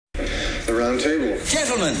round table.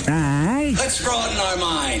 Gentlemen, Aye. let's broaden our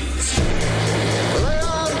minds. Lay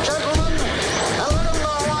on, gentlemen, and let 'em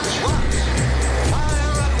know what's what.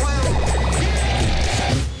 Fire at will.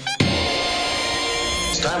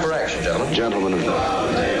 It's time for action, gentlemen. Gentlemen of the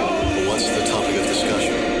round table. What's the topic of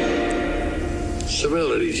discussion?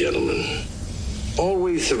 Civility, gentlemen.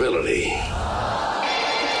 Always civility.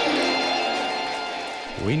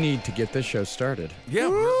 We need to get this show started. Yeah.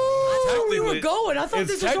 We were going. I thought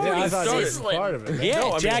this was already sizzling. Part of it. Yeah, No,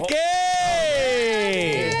 I mean, Jackie!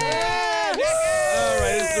 All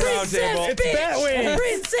right, it's the round table. It's Batwing.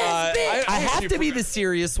 Princess bitch. I have to be the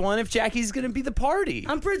serious one if Jackie's going to be the party.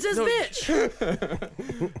 I'm Princess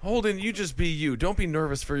bitch. Holden, you just be you. Don't be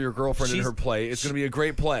nervous for your girlfriend in her play. It's going to be a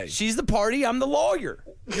great play. She's the party. I'm the lawyer.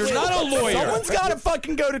 You're not a lawyer. Someone's got to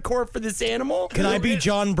fucking go to court for this animal. Can I be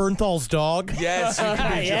John Bernthal's dog? Yes, you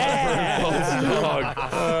can be John dog.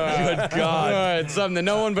 Good God. It's something that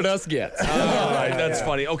no one but us gets. All right, that's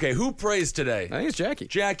funny. Okay, who prays today? I think it's Jackie.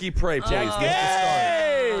 Jackie, pray, please. Get Jackie.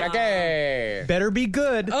 Better be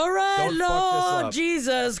good. All right, Don't fuck this Lord up.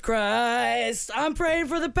 Jesus Christ. I'm praying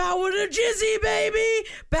for the power to Jizzy, baby.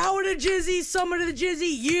 Power to Jizzy, summer to the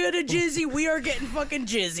Jizzy, year to Jizzy. We are getting fucking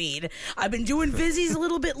jizzied. I've been doing fizzies a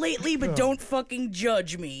little bit lately, but don't fucking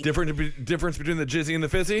judge me. Difference between the jizzy and the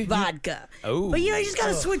fizzy? Vodka. Oh. But you just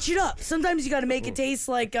gotta switch it up. Sometimes you gotta make it taste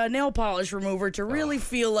like nail polish remover to really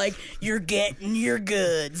feel like you're getting your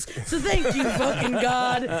goods. So thank you, fucking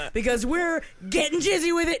God, because we're getting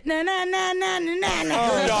jizzy with it. Na na na na na na na.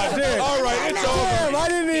 Oh, God, damn. All right, it's over. Damn, I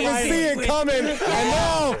didn't even see it coming, and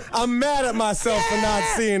now I'm mad at myself for not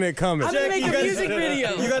seeing it coming. I'm gonna make a music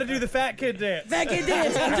video. You gotta do the fat kid dance. Fat kid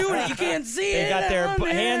dance. I'm doing it. You can't see it. They got their on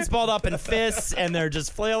there. hands balled up in fists, and they're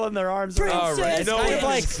just flailing their arms around. All right, Princess no, Kind of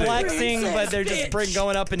like Princess flexing, but they're just bitch.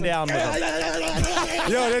 going up and down with it.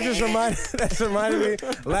 Yo, that just reminded me.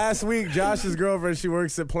 Last week, Josh's girlfriend, she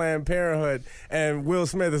works at Planned Parenthood, and Will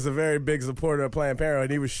Smith is a very big supporter of Planned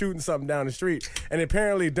Parenthood. He was shooting something down the street, and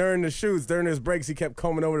apparently during the shoots, during his breaks, he kept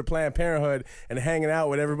coming over to Planned Parenthood and hanging out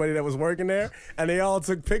with everybody that was working there, and they all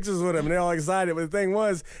took pictures with him, and they're all excited. But the thing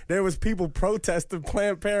was, there was people protesting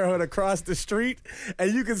Planned Parenthood across the street,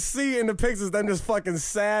 and you could see in the pictures them just fucking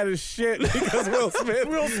sad as shit because Will Smith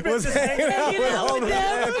was hanging out with all the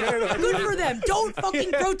Planned Parenthood. Good for them. Don't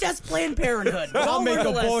fucking protest Planned Parenthood. I'll make learn a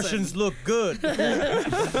lesson. abortions look good.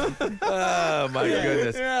 Oh, my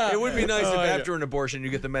goodness. It would be nice if after an abortion you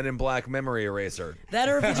get the Men in Black memory eraser. That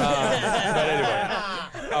or if you But anyway.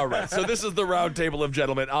 All right, so this is the round table of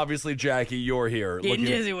gentlemen. Obviously, Jackie, you're here. getting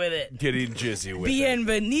jizzy with it. Getting jizzy with it.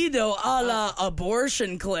 Bienvenido a la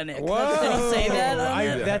abortion clinic. Whoa. Did he say that on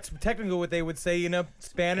there? That's technically what they would say in a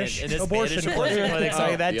Spanish In a abortion Spanish clinic. abortion clinic,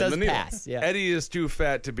 so that does Bienvenido. pass. Yeah. Eddie is too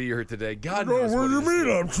fat to be here today. God knows What do you what he's mean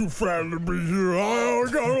doing. I'm too fat to be here? I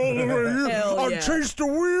got all the way here. Hell I yeah. chased a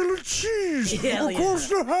wheel of cheese Hell across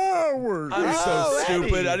the highway. I'm so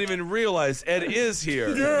stupid. Eddie. I didn't even realize Ed is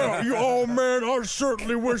here. Yeah, oh man, I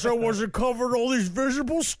certainly wish I wasn't covered all these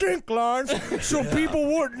visible stink lines so people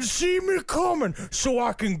wouldn't see me coming so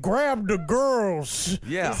I can grab the girls.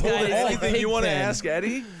 Yeah. guy Holden, is like anything you want to Pigpen. ask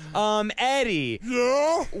Eddie? Eddie,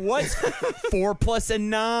 Yeah? what's 4 plus a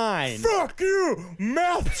 9? Fuck you!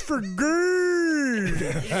 Math's for gays!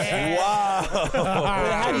 Wow.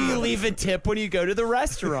 How do you leave a tip when you go to the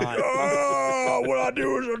restaurant? What I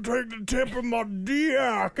do is I take the tip of my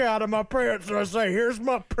dick out of my pants and I say, here's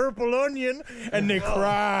my purple onion, and they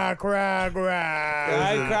cry. Cry. I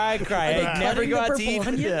never cutting go the out to eat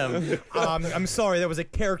purple with them. I'm sorry, that was a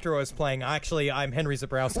character I was playing. Actually, I'm Henry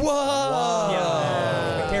Zabrowski. Whoa.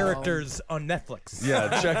 Yeah. The characters on Netflix.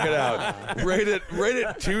 Yeah, check it out. Rate it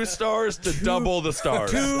 2 stars to double the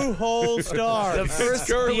stars. 2 whole stars. The first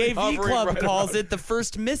currently BAV hovering Club right calls it the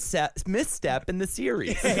first misstep in the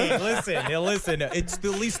series. Hey, listen. It's at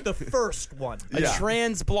least the first one. A Yeah.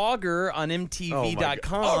 trans blogger on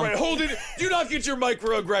MTV.com All right, hold it. Do not get your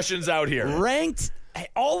microaggressions out here. ranked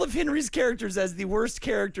all of Henry's characters as the worst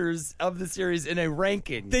characters of the series in a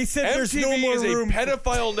ranking. They said there's MTV no more is room. a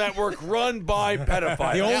pedophile network run by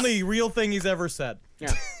pedophiles. The only real thing he's ever said.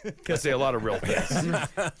 I say a lot of real things.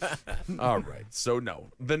 All right, so no,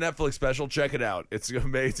 the Netflix special, check it out. It's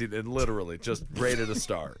amazing and literally just rated a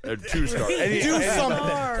star, 2 stars. Do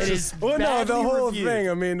something. It is Well, no, the badly whole reviewed. thing.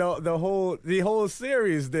 I mean, the whole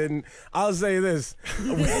series didn't. I'll say this: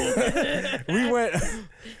 I went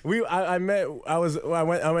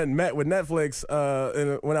and met with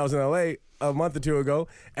Netflix when I was in LA a month or 2 ago,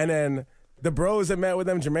 and then the bros that met with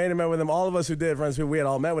them, Jermaine had met with them, all of us who did Friends, we had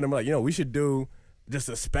all met with them. We're like, we should do just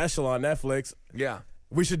a special on Netflix. Yeah.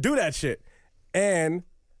 We should do that shit. And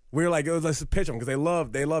we were like, let's pitch them because they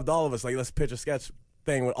loved all of us. Like, let's pitch a sketch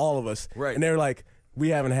thing with all of us. Right. And they were like, we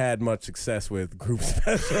haven't had much success with group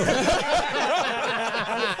specials.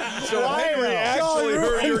 So Henry actually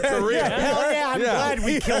hurt your career. Hell yeah, I'm glad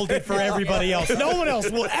we killed it for everybody else. No one else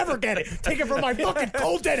will ever get it. Take it from my fucking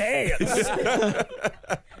cold dead hands.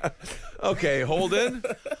 Okay, Holden.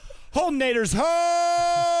 Holdenators,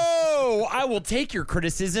 ho! I will take your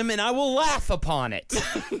criticism and I will laugh upon it.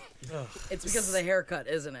 It's because of the haircut,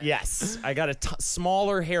 isn't it? Yes, I got a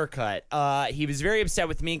smaller haircut. He was very upset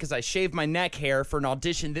with me because I shaved my neck hair for an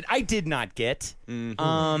audition that I did not get.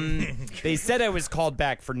 They said I was called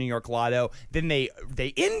back for New York Lotto. Then they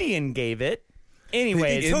Indian gave it.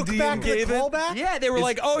 Anyways, Took back the callback? yeah, they were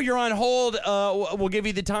like, "Oh, you're on hold. We'll give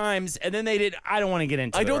you the times." And then they did. I don't want to get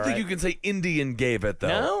into it. I don't think right? you can say Indian gave it,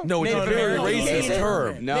 though. No, it's a very racist Native-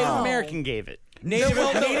 term. Native American gave it.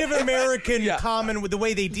 Native American common with the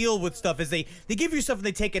way they deal with stuff is they give you stuff and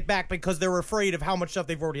they take it back because they're afraid of how much stuff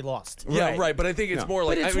they've already lost. Yeah, right. But I think it's more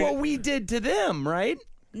like But it's I mean, what we did to them, right?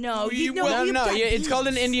 No, You- no, well, you've No, got yeah, it's called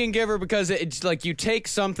an beats. Indian giver because it's like you take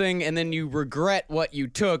something and then you regret what you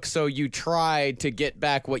took, so you try to get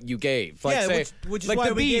back what you gave. Like, Yeah, say, which is like why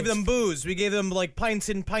the we gave beads. them booze. We gave them like pints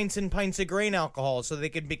and pints and pints of grain alcohol so they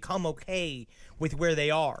could become okay with where they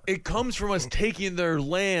are. it comes from us taking their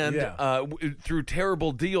land through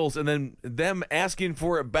terrible deals and then them asking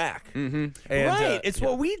for it back. Mm-hmm. Right. It's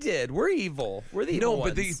what we did. We're evil. We're the evil No,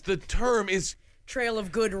 but ones. the term is Trail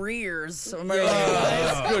of good rears.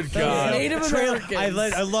 good God. Native Americans.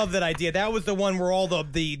 I love that idea. That was the one where all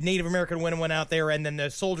the Native American women went out there and then the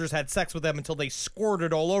soldiers had sex with them until they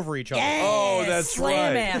squirted all over each other. Yes, Oh, that's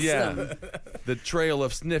slam right. ass Yeah. them. The trail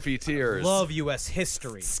of sniffy tears. Love U.S.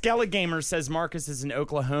 history. Gamer says Marcus is an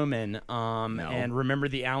Oklahoman. And remember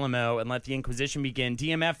the Alamo and let the Inquisition begin.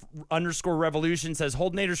 DMF_revolution says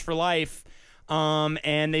Holdenators for life.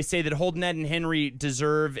 And they say that Holden, Ed, and Henry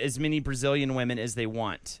deserve as many Brazilian women as they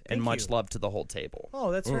want. And much love to the whole table.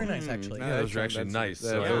 Oh, that's very nice, actually. Yeah, those are actually nice.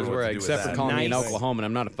 So I don't Those know were what to do with except for that. calling me an Nice. Oklahoman.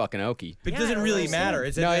 I'm not a fucking Okie. But it doesn't really matter.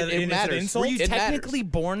 Is it, No, it is it matters. an insult? Were you It technically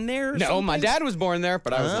born there? or No, something? my dad was born there,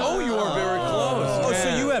 but I was. Oh, you are very close. Oh,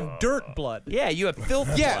 so you have dirt blood. Yeah, you have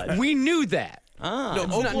filth Yeah, blood. we knew that. No, It's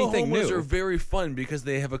not anything Oklahomans new. are very fun because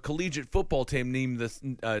they have a collegiate football team named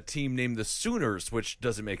the Sooners, which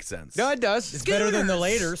doesn't make sense. No, it does. It's better than the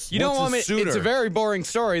Laters. You don't What's want a me. It's Sooner? a very boring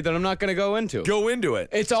story that I'm not going to go into. Go into it.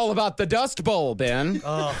 It's all about the Dust Bowl, Ben. It's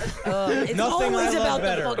Nothing always I love about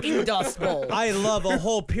better. the fucking Dust Bowl. I love a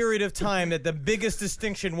whole period of time that the biggest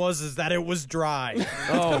distinction is that it was dry.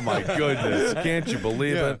 Oh my goodness! Can't you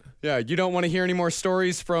believe it? Yeah, you don't want to hear any more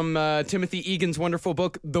stories from Timothy Egan's wonderful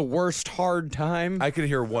book, The Worst Hard Time? I could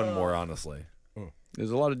hear one more, honestly.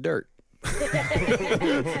 There's a lot of dirt.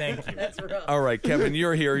 Thank you. That's rough. All right, Kevin,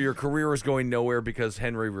 you're here. Your career is going nowhere because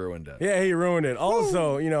Henry ruined it. Yeah, he ruined it.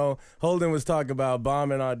 Also, Holden was talking about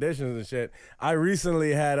bombing auditions and shit. I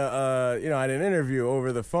recently had I had an interview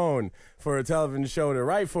over the phone for a television show to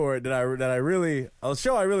write for it a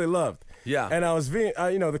show I really loved. Yeah. And I was being,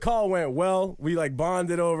 the call went well. We like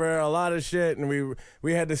bonded over a lot of shit, and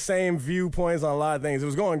we had the same viewpoints on a lot of things. It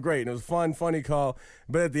was going great, and it was a funny call.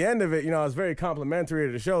 But at the end of it, I was very complimentary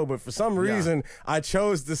to the show. But for some reason, I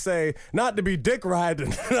chose to say not to be dick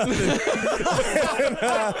riding.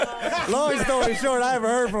 Long story short, I haven't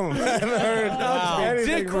heard from him. I haven't heard anything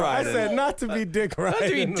Dick from him. I riding. said not to be dick riding. Not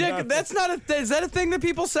to be dick. That's not a. Is that a thing that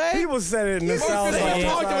people say? People said it in the South. They all the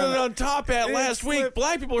talked time. about it on Top Hat last week.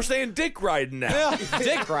 Black people are saying dick riding now.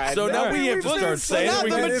 Dick ride. So now we have to start saying it. We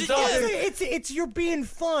Not can the stop it. it's you're being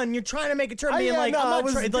fun. You're trying to make a term being yeah, like no, I I'm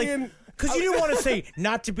was not trying being- because you didn't want to say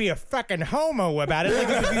not to be a fucking homo about it. Like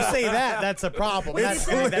if you say that, that's a problem. That's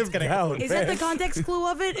gonna out, Is man. that the context clue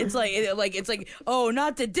of it? It's like, oh,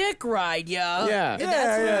 not the dick ride, yeah. Yeah. That's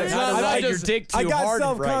Yeah, yeah. what Not I ride your just- dick too I got hard right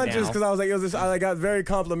self-conscious now. because I was like, I got very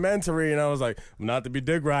complimentary, and I was like, not to be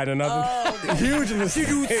dick riding, nothing. Huge mistake.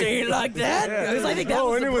 You say it like that? Because I think that Oh,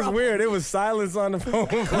 was and the it was problem. weird. It was silence on the phone.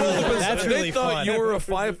 That's They really thought fun. you were a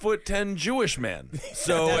 5'10" Jewish man.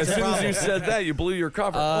 So as soon as you said that, you blew your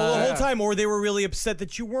cover. Well, the whole time, or they were really upset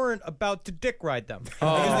that you weren't about to dick ride them.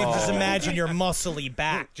 Because they just imagine your muscly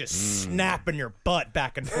back just snapping your butt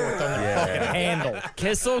back and forth on the fucking handle.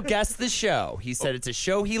 Kissel guessed the show. He said it's a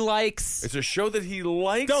show he likes. It's a show that he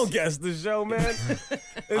likes. Don't guess the show, man.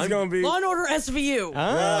 It's going to be. Law and Order SVU.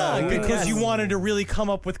 Because you wanted to really come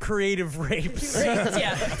up with creative rapes.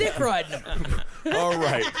 Yeah, dick riding them. All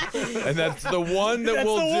right. And that's the one that That's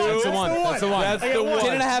we'll the do. one. That's the one. That's the one. That's the one.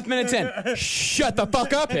 10.5 minutes in. Shut the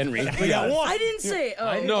fuck up, Henry. We got one. I didn't say.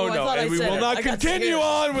 Oh, No, I no, thought I and we said will it. not I got continue scared.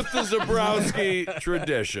 on with the Zabrowski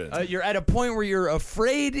tradition. You're at a point where you're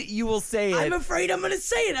afraid you will say it. I'm afraid I'm going to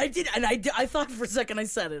say it. I did, and I thought for a second I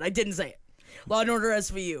said it. I didn't say it. Law and Order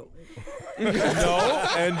SVU. No,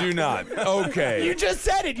 and do not. Okay. You just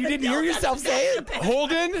said it. You didn't hear yourself say it.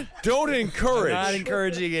 Holden, don't encourage. Not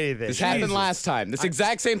encouraging anything. This happened last time. This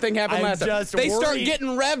exact same thing happened I'm last time. just They start worried. getting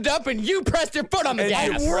revved up, and you pressed your foot on the And gas.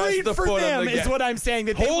 you I'm worried the for foot on them the is gas. what I'm saying.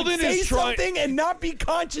 That Holden they would say is trying- something and not be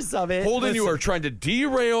conscious of it. Holden, you are trying to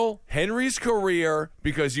derail Henry's career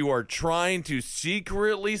because you are trying to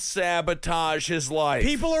secretly sabotage his life.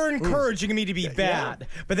 People are encouraging me to be bad,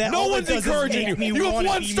 but that No all it one's does is encouraging make you. me You have wanna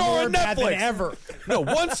 1 be star more on bad than Netflix. ever. No,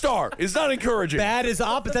 1 star is not encouraging. Bad is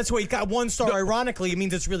opposite. That's why you got 1 star. Ironically, it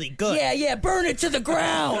means it's really good. Yeah, burn it to the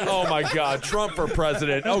ground. Oh my God, Trump for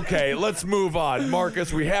president. Okay, let's move on.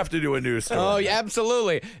 Marcus, we have to do a news story. Oh, yeah,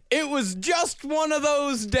 absolutely. It was just one of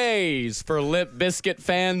those days for Limp Bizkit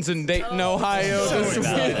fans in Dayton, Ohio. this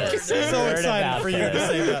week. So excited for you to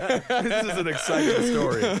say that. This is an exciting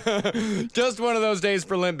story. Just one of those days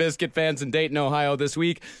for Limp Bizkit fans in Dayton, Ohio this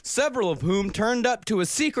week, several of whom turned up to a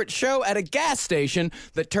secret show at a gas station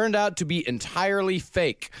that turned out to be entirely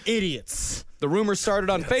fake. Idiots. The rumor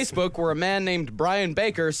started on Facebook where a man named Brian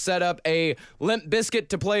Baker set up a Limp Bizkit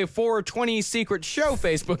to play 420 secret show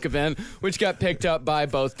Facebook event, which got picked up by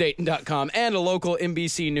both Dayton.com and a local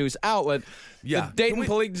NBC News outlet. Yeah.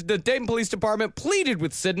 The Dayton Police Department pleaded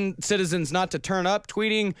with citizens not to turn up,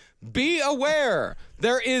 tweeting, "Be aware,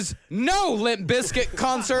 there is no Limp Bizkit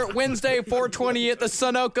concert Wednesday 420 at the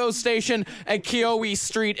Sunoco station at Keowee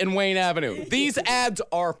Street and Wayne Avenue. These ads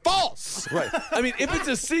are false." Right. I mean, if it's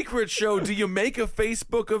a secret show, do you make a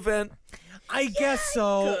Facebook event? I guess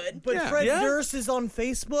so. Good. But Yeah. Fred Yeah. Durst is on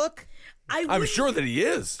Facebook. I'm wouldn't- sure that he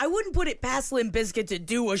is. I wouldn't put it past Limp Bizkit to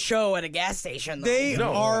do a show at a gas station, though. They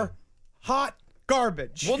are hot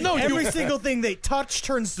garbage. Well, no, every single thing they touch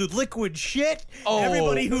turns to liquid shit. Oh.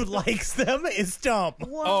 Everybody who likes them is dumb.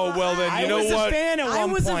 Oh, well, then, you I know was what? a fan at I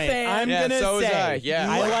one was a point. fan. I'm Yeah, gonna so was say, I, yeah.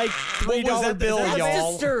 I like $3 bill, That's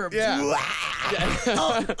y'all. disturbed. Yeah.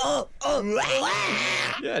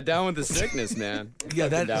 Yeah, down with the sickness, man. Yeah,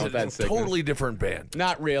 Fucking down with that that's a sickness. totally different band.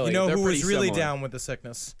 Not really. You know They're who was pretty really similar. down with the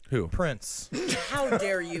sickness? Who? Prince. How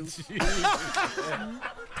dare you?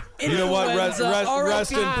 You know what? Rest in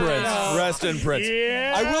Influenza, Prince. RIP. Rest in Prince.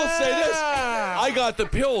 I will say this. I got the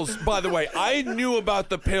pills, by the way. I knew about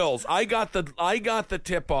the pills. I got the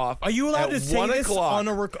tip off. Are you allowed at to say 1 this o'clock.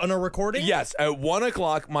 on a recording? Yes, at 1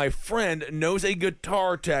 o'clock, my friend knows a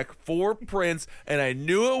guitar tech for Prince, and I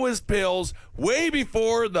knew it was pills way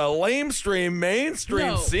before the lamestream, mainstream,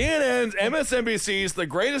 No. CNN's, MSNBC's, the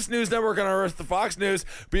greatest news network on earth, the Fox News,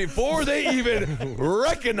 before they even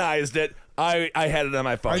recognized it. I had it on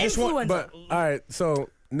my phone. Influenza. But all right, so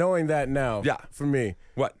knowing that now, Yeah. for me,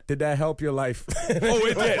 What? did that help your life? Oh,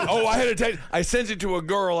 it did. Oh, I had to text. I sent it to a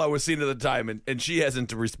girl I was seeing at the time, and she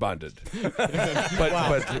hasn't responded. But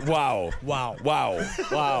wow.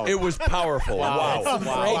 Wow. It was powerful. Wow.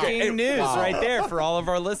 Breaking news right there for all of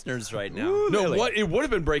our listeners right now. No, what it would have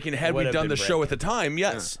been breaking had we Would have done been the show at the time.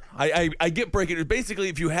 Yes, I get breaking. Basically,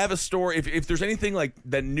 if you have a story, if there's anything like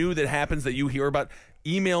that new that happens that you hear about,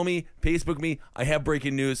 email me, Facebook me. I have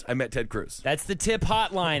breaking news. I met Ted Cruz. That's the tip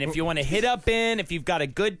hotline. If you want to hit up Ben, if you've got a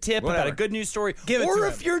good tip, Whatever. about a good news story, Give it or to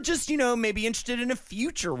if him. you're just, maybe interested in a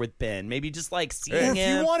future with Ben, maybe just like Or seeing if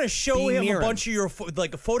him. you want to show be him near a bunch of your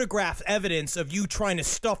photographed evidence of you trying to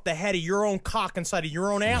stuff the head of your own cock inside of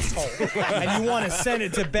your own asshole, and you want to send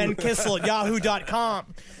it to Ben Kissel at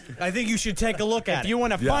yahoo.com, I think you should take a look at If you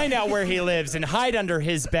want to find out where he lives and hide under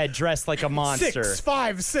his bed dressed like a monster.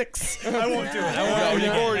 656. I won't do it. No,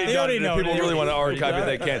 you've already They done already it. know. If people They really want already to archive it,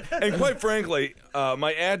 they can. And quite frankly,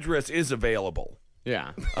 my address is available.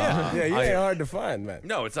 Yeah. Yeah, you ain't hard to find, man.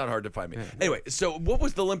 No, it's not hard to find me. Anyway, so what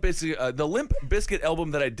was the Limp Bizkit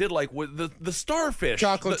album that I did like? Was the Starfish,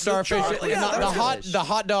 Chocolate The starfish. chocolate- yeah, that was the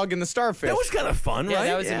hot dog and the starfish. That was kind of fun, Yeah, right?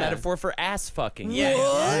 that was a metaphor for ass fucking. yeah.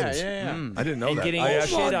 I didn't know And that. getting I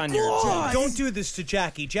shit on your Don't do this to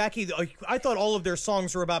Jackie. Jackie, I thought all of their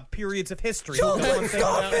songs were about periods of history. Chocolate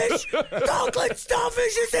starfish! Chocolate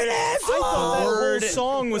starfish is an asshole! I thought that whole Word.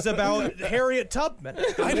 song was about Harriet Tubman.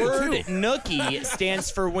 The word nookie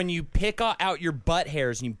stands for when you pick out your butt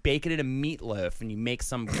hairs and you bake it in a meatloaf and you make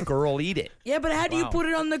some girl eat it. Yeah, but how do you put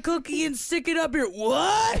it on the cookie and stick it up your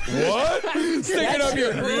what? What? Stick it up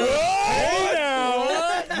your. Hey now!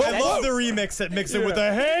 I love the remix that mix it with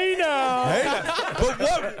a hey now! Hey,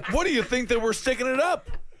 but what do you think that we're sticking it up?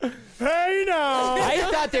 Hey now! I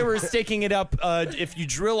thought they were sticking it up if you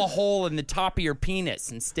drill a hole in the top of your penis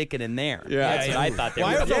and stick it in there. Yeah. That's what I thought they What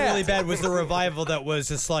I were felt doing. really bad was the revival that was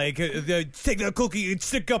just like, take that cookie and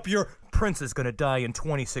stick up your... Prince is gonna die in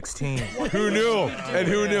 2016. Who knew? And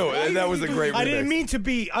who knew? And that was a great remix. I didn't mean to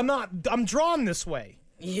be. I'm drawn this way.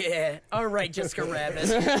 Yeah. All right, Jessica Rabbit.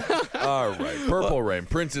 All right, Purple Rain.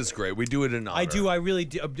 Prince is great. We do it in honor. I do. I really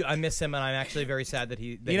do. I miss him, and I'm actually very sad that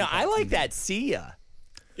he. That You know, he I like that Sia.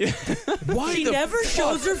 Why She the never fuck?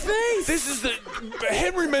 shows her face. This is the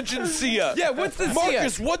Henry mentioned Sia. Yeah, what's the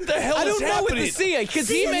Marcus? Sia? What the hell I is don't know what happening? the Sia, because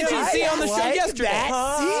he mentioned Sia on the show like yesterday. that.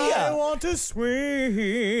 I want to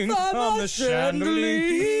swing From on a the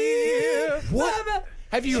chandelier. What?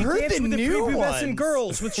 Have you heard Dance the with new prepubescent ones?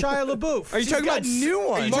 girls with Shia LaBeouf. Are you talking about new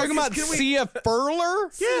ones. Are you talking about Marcus, can we- Sia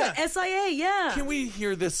Furler? Yeah. SIA, yeah. Can we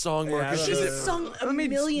hear this song, Marcus? She's Is it- sung a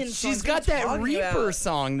million songs. She's What got are you that talking Reaper about?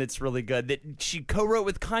 song that's really good that she co-wrote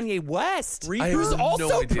with Kanye West. Reaper? I Who's have no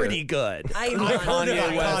also idea. pretty good. I'm I've heard not. of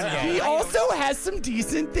Kanye West. Kanye. He also has some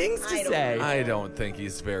decent things to I don't say. I don't think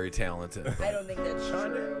he's very talented. I don't think that's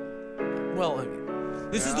true. Well, I mean,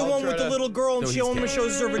 This is the one with the little girl, and No, she he's only gay.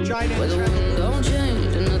 shows her vagina. Don't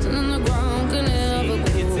change, and nothing on the ground can ever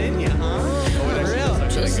It's in you, huh?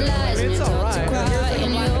 just lies when you talk to cry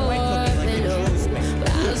in your pillow. But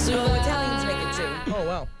I So survive. Italians make it too. Oh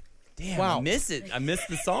wow. Damn, Wow. I miss it. I miss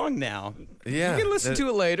the song now. yeah. You can listen to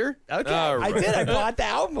it later. Okay, All I right. did. I bought the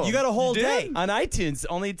album. You got a whole You day. did? On iTunes.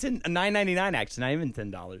 Only $9.99 actually, not even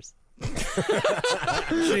 $10.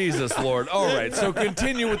 Jesus Lord. All right, so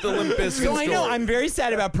continue with the Limp Bizkit So I story. know I'm very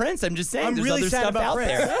sad about Prince. I'm just saying I'm there's really other sad stuff about out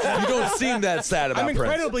Prince. there. You don't seem that sad about I'm Prince.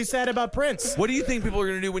 incredibly sad about Prince. What do you think people are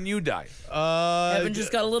going to do when you die? Heaven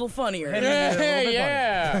just got a little funnier.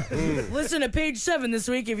 Yeah. Listen to page 7 this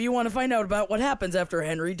week if you want to find out about what happens after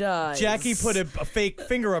Henry dies. Jackie put a fake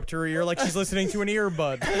finger up to her ear like she's listening to an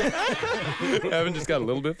earbud. Heaven just got a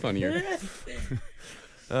little bit funnier.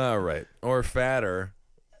 All right, or fatter.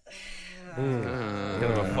 Kind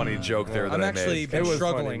of a funny joke there that I'm I actually made. been It was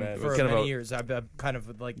struggling funny, man. for Kind of many a- years. I've kind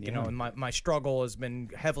of like, you know, and my struggle has been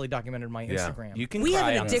heavily documented on my Yeah. Instagram. You can We have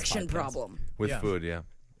cry an on this addiction podcast. problem. With Yeah. food, yeah.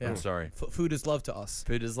 Yeah. I'm sorry. Food is love to us.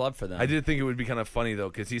 Food is love for them. I did think it would be kind of funny though,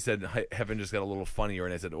 because he said Heaven just got a little funnier,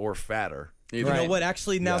 and I said or fatter. You know what?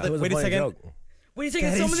 Actually, now It that was wait a funny second. joke. Wait a second,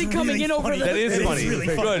 That is somebody coming really in over funny. the... That is That is funny. really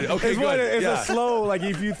Good. funny. Okay, It's, good. it's yeah. a slow, like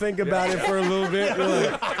if you think about it for a little bit, you're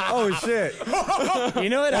like, oh shit. You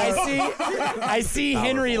know what I see? I see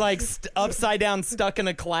Henry like upside down, stuck in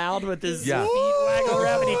a cloud with his Yeah. feet wagging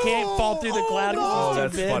around, and he can't fall through the cloud. 'cause Oh, he's too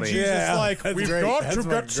that's big. funny. Yeah, like, that's we've great. got That's to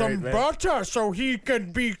fucking get some great, man. butter so he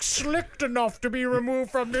can be slicked enough to be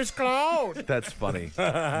removed from this cloud. That's funny.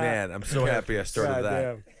 Man, I'm so happy I started God that.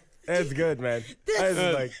 damn. Ed's good, man. Ed's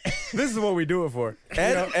like, this is what we do it for.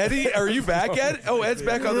 Eddie, are you back, Ed? Oh, Ed's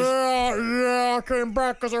back on the. Yeah, I came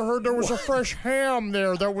back because I heard there was a fresh ham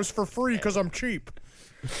there that was for free because I'm cheap.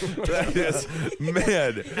 That is,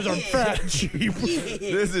 man, Because I'm fat and cheap.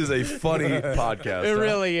 this is a funny podcast. It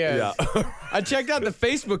really is. Yeah. I checked out the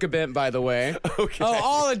Facebook event, by the way. Okay. Oh,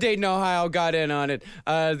 all of Dayton, Ohio got in on it.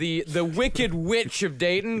 The Wicked Witch of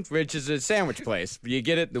Dayton, which is a sandwich place. You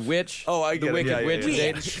get it? The Witch? Oh, I get the it. Wicked Yeah, yeah, Witch yeah. of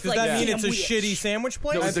Dayton. Does Like that mean damn it's a witch. shitty sandwich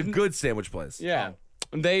place? No, it's a good sandwich place. Yeah.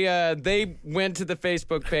 They went to the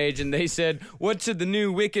Facebook page and they said, what should the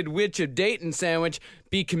new Wicked Witch of Dayton sandwich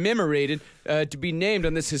be commemorated to be named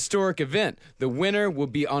on this historic event? The winner will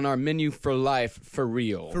be on our menu for life, for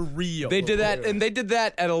real. For real. They did that, and they did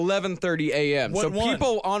that at 11:30 a.m. What So one?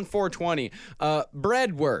 people on 420,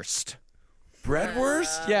 breadwurst.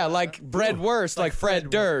 Breadwurst? Yeah, like breadwurst, like Fred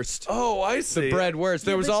Durst. Oh, I see. The breadwurst.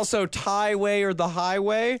 There was also Thai Way or the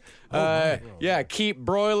Highway. Yeah, keep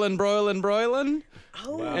broiling, broiling, broiling.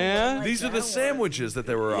 Oh, Yeah. These are the sandwiches that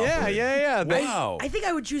they were offering. Yeah. Wow. I think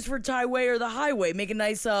I would choose for Thai Way or the Highway. Make a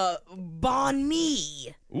nice banh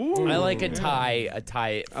mi. Ooh. I like a Thai.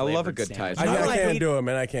 I love a flavored good sandwich. Thai. I I can't hate- do it,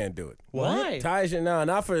 man. I can't do it. Why? Thai shit, no,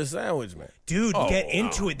 not for the sandwich, man. Dude, get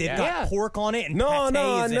into it. They've Yeah. got pork on it and No, pâtés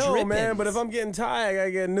I and know, drippings. man. But if I'm getting Thai, I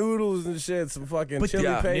gotta get noodles and shit, some fucking chili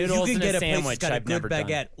yeah, paste. noodles you can and a get a place sandwich that's got a I've good never done.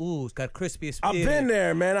 baguette. Ooh, it's got crispy I've been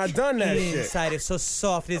there, man. I've done that shit. Inside it's so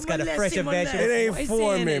soft. It's got a Molesty, fresh molesty. vegetable. It ain't Why for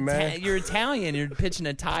saying me, man. You're Italian. You're pitching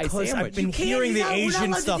a Thai Because sandwich. I've been can't- hearing the we're not Asian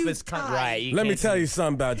allowed to stuff do is Thai. right. you Let me can't tell do- you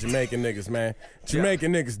something about Jamaican niggas, man.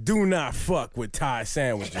 Jamaican niggas do not fuck with Thai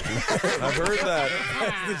sandwiches. Man. I've heard that.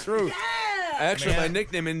 That's the truth. Actually, my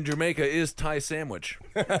nickname in Jamaica is Thai Sandwich.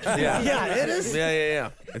 Yeah. Yeah, it is. Yeah.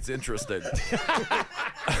 It's interesting.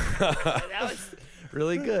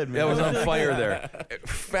 Really good, man. That was on fire there.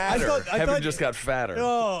 Fatter. I Heaven thought- just got fatter.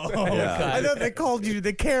 Oh, Yeah. I thought they called you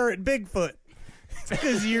the carrot Bigfoot.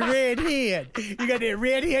 Because you're red head. You got that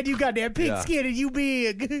red head, you got that pink Yeah. skin, and you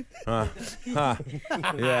big.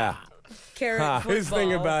 Yeah. Carrot His thing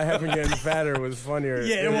football. about having getting fatter was funnier.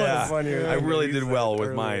 Yeah, it was. Yeah. funnier. I than really he did said well with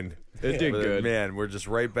earlier. mine. It did But, good. Man, we're just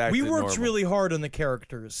right back We to worked normal. really hard on the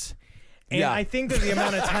characters. And I think that the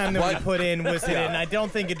amount of time that we put in was it, and I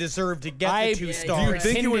don't think it deserved to get the 2 Do you stars.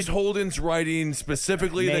 think it was Holden's writing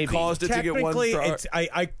specifically that caused it to get 1 Technically, star?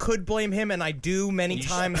 I could blame him, and I do many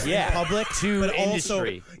times in public. To but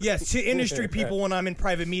industry. Also, yes, to industry people when I'm in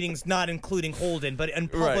private meetings, not including Holden. But in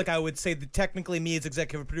public, I would say that technically me as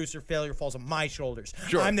executive producer, failure falls on my shoulders.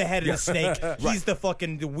 Sure. I'm the head of the snake. He's the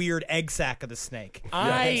fucking weird egg sack of the snake.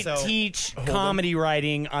 I So- teach comedy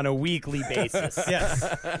writing on a weekly basis. Yes.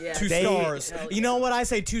 Yeah. 2 They- stars. You know what? I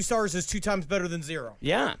say 2 stars is 2 times better than 0.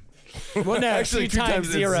 Yeah. Well, no, Actually, 2 times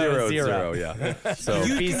it's 0 is 0. zero, yeah. So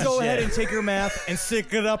You Piece can of go ahead shit. and take your math and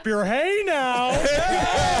stick it up your hay now.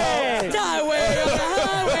 Highway on the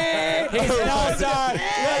highway. He's an all-star.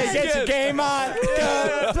 Get your game on.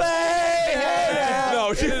 Go play. Hey,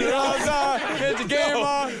 no, she's an all-star. Get your game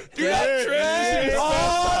on. Do not trade.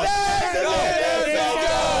 All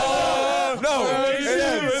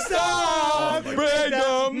Break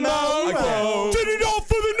the mountain. Did it all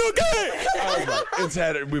for the nugget.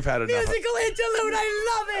 We've had enough. Musical interlude. I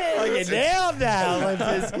love it. You nailed that, Limp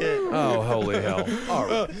Bizkit. Oh, holy hell! All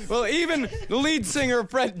right. Well, even the lead singer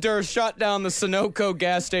Fred Durst shot down the Sunoco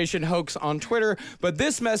gas station hoax on Twitter, but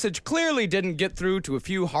this message clearly didn't get through to a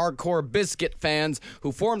few hardcore Bizkit fans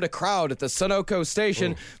who formed a crowd at the Sunoco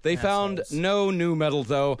station. They found no new metal,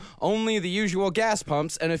 though, only the usual gas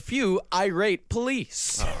pumps and a few irate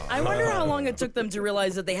police. I wonder how long it took them to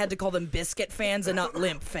realize that they had to call them Biscuit fans and not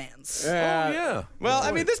Limp fans. Yeah. Well,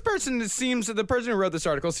 I mean, the person who wrote this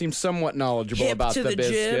article seems somewhat knowledgeable Hip about to the the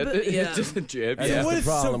jib, biscuit. yeah. Just a jib, That's yeah. the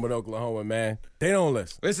problem with Oklahoma, man. They don't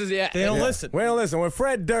listen. This is They don't listen. We don't listen. When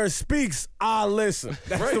Fred Durst speaks, I listen.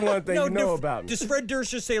 That's the one thing you know about me. Does Fred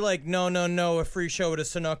Durst just say like, no, a free show at a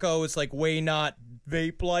Sunoco is like way not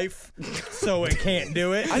vape life, so it can't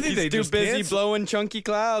do it? I think they Too just busy canceled. blowing chunky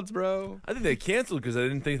clouds, bro. I think they canceled because I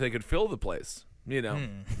didn't think they could fill the place. You know,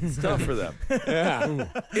 it's tough for them.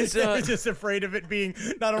 It's They're just afraid of it being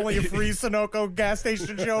not only a free Sunoco gas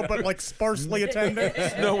station show, but like sparsely attended.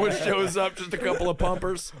 no one shows up, just a couple of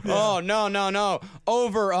pumpers. Oh, no.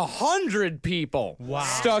 Over 100 people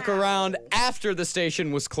stuck around after the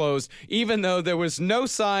station was closed, even though there was no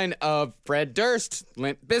sign of Fred Durst,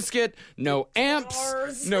 Limp Bizkit, no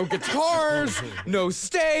amps, no guitars, no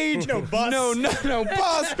stage, No bus. no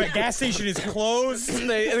bus. The gas station is closed.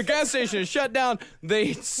 The gas station is shut down.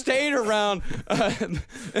 They stayed around, and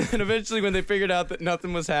eventually, when they figured out that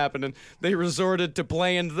nothing was happening, they resorted to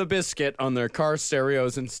playing the Biscuit on their car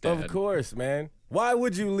stereos instead. Of course, man. Why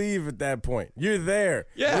would you leave at that point? You're there.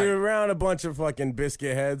 Yeah. You're around a bunch of fucking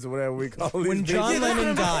biscuit heads or whatever we call these. When John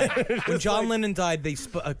bitches. Lennon died,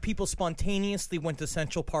 people spontaneously went to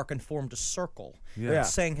Central Park and formed a circle Yeah. and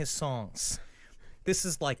sang his songs. This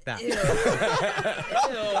is like that.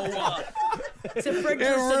 Except Fred It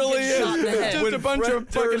Durst really gets shot in the is. head. Just a bunch of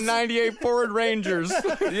fucking 98 Ford Rangers.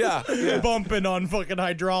 Yeah. Bumping on fucking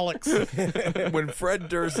hydraulics. When Fred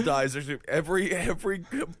Durst dies, there's every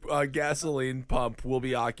gasoline pump will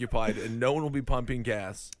be occupied, and no one will be pumping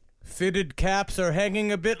gas. Fitted caps are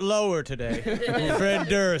hanging a bit lower today. Fred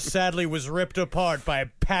Durst sadly was ripped apart by a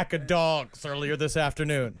pack of dogs earlier this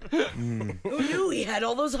afternoon. Who knew he had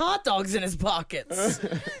all those hot dogs in his pockets?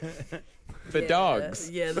 The dogs.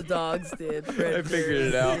 Yeah, the dogs did. I figured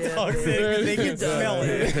it out. Dogs, they can smell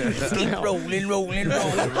it. Keep rolling.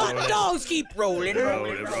 Hot dogs keep rolling.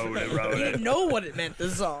 You didn't know what it meant, the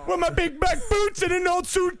song. With my big black boots and an old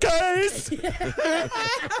suitcase. Who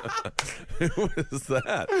is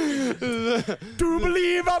that? Do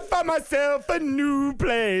believe I found myself a new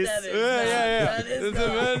place. That is Yeah. That is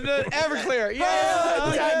not. Everclear. Yeah.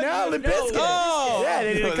 I know, Limp Bizkit. Oh. Yeah,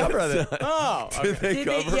 they did a cover of it. Oh. Did they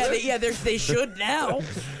cover it? They should now.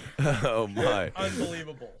 Oh my!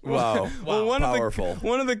 Unbelievable. Wow! Well, Powerful.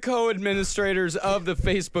 One of the co-administrators of the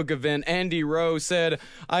Facebook event, Andy Rowe, said,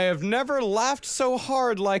 "I have never laughed so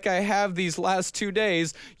hard like I have these last 2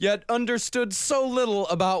 days, yet understood so little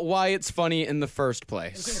about why it's funny in the first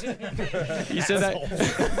place." He said that.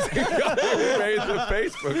 made the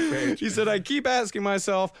Facebook page. He said, "I keep asking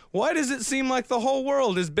myself, why does it seem like the whole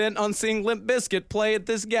world is bent on seeing Limp Bizkit play at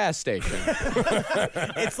this gas station?"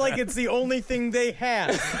 It's like it's the only thing they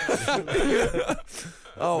have.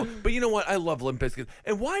 Oh, but you know what? I love Limp Bizkit.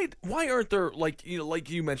 And why aren't there like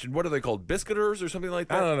you mentioned? What are they called? Biscuiters or something like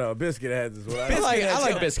that? I don't know. Biscuit heads is what I I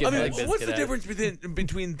like Biscuit. I mean, Heads. what's the difference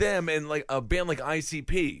between them and like a band like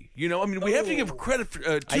ICP? You know, I mean, we have to give credit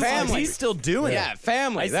to Family. He's still doing Yeah, it.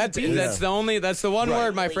 family. That's ICP. that's the one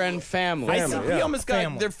word, my friend. Family. Family. ICP Yeah. almost got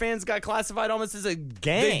Family. their fans got classified almost as a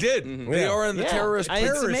gang. They did. They Yeah. are in the terrorist. It's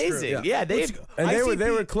terrorist amazing. group. Yeah, they And they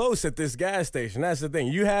ICP were close at this gas station. That's the thing.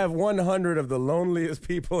 You have 100 of the loneliest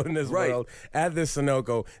people in this world at this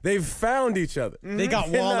Sunoco. They've found each other. They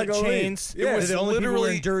got They're not wallet gonna leave. chains. Yeah. They're the only people literally-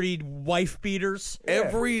 wearing dirty wife beaters.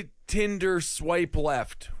 Every Tinder swipe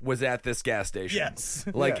left was at this gas station. Yes.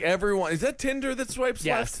 Like everyone. Is that Tinder that swipes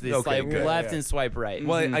Yes, left? they Okay, swipe good. left and swipe right.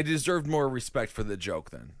 Well, I deserved more respect for the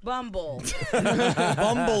joke then. Bumble.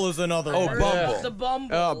 Bumble is another Oh, one. Bumble. The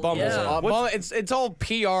Bumble. Oh, Bumble's Yeah. it's all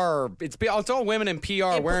PR. It's all women in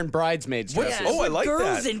PR wearing bridesmaids dresses. Oh, I like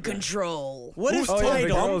girls that. in control. What is Oh, yeah, the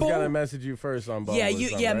title? girls gotta message you first on Bumble. Yeah, or you.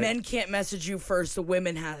 something, Yeah, right? men can't message you first. The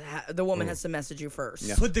women the woman has to message you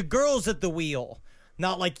first. Put the girls at the wheel,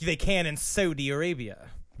 not like they can in Saudi Arabia.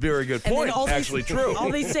 Very good And then point. all they- Actually, true. All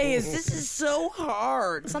they say is, "This is so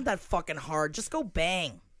hard." It's not that fucking hard. Just go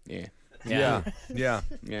bang. Yeah.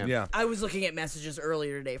 Yeah. I was looking at messages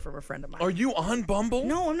earlier today from a friend of mine. Are you on Bumble?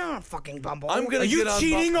 No, I'm not on fucking Bumble. I'm gonna Are you get on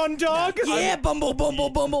cheating on dog? Yeah, Bumble.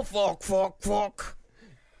 Fuck.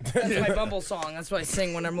 That's my Bumble song. That's what I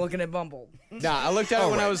sing when I'm looking at Bumble. Nah, I looked at it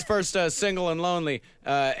when I was first single and lonely,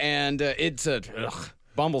 and it's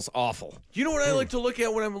Bumble's awful. You know what I like to look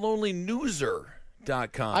at when I'm lonely?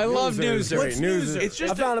 Newser.com. I love Newser is Newser. great. Newser. It's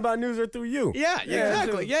just I found about Newser through you. Yeah,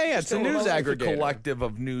 exactly. Yeah, it's a news aggregator. collective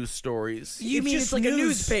of news stories. You mean it's like a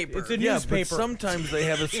newspaper? It's a Yeah, newspaper. but sometimes they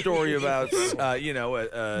have a story about,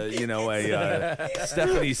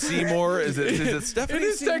 Stephanie Seymour. Is it Stephanie It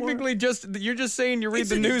is Seymour? technically just you're just saying you read It's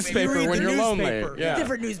the a newspaper. newspaper You read when the you're newspaper. lonely. Yeah.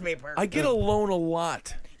 Different newspaper. I get alone a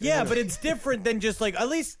lot. Yeah, but it's different than just like, at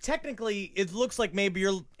least technically, it looks like maybe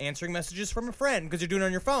you're answering messages from a friend because you're doing it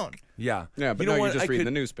on your phone. Yeah. Yeah, but you know no, what? you're just I reading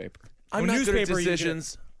could- the newspaper. I'm Well, not good at newspaper, you get-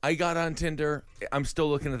 decisions. I got on Tinder. I'm still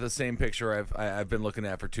looking at the same picture I've been looking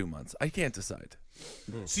at for 2 months. I can't decide.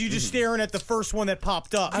 So you're just staring at the first one that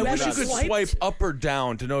popped up. I wish you actually could swiped? swipe up or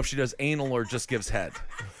down to know if she does anal or just gives head.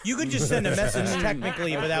 You could just send a message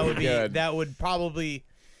technically, but Good. that would probably,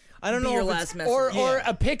 I don't Be know your if last it's, message. Or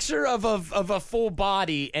a picture of a full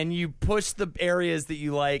body, and you push the areas that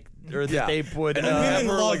you like, or that Yeah. they would And women Never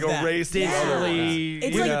love like that. erase the other ones. digitally.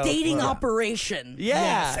 It's you like know. dating operation.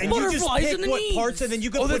 Yeah. and you just Butterflies pick in the what knees. parts, and then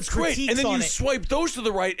you can Oh, put that's great. critiques And then on you it. swipe those to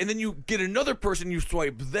the right, and then you get another person, you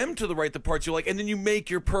swipe them to the right, the parts you like, and then you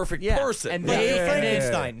make your perfect Yeah. person. And Like then-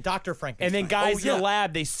 Frankenstein, Dr. Frankenstein. And then guys Oh, in yeah. the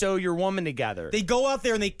lab, they sew your woman together. They go out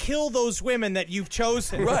there and they kill those women that you've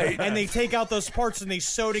chosen. Right. And they take out those parts and they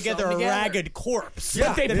sew together a together. ragged corpse.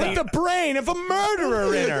 But they put the brain of a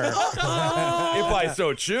murderer in her. if I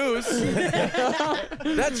so choose.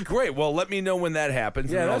 That's great. Well, let me know when that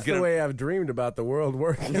happens. Yeah, and I'll that's get the a- way I've dreamed about the world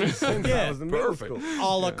working since I was in middle perfect. school.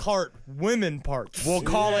 a la carte women parts. We'll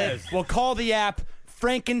call the app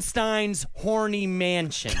Frankenstein's Horny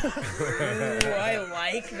Mansion. Ooh, I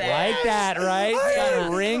like that. Like that, right? It's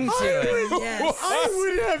got a ring to it. Yes. I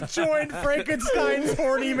would have joined Frankenstein's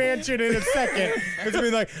horny mansion in a second. It's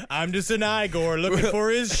been like, I'm just an Igor looking for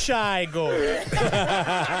his shy gore. It's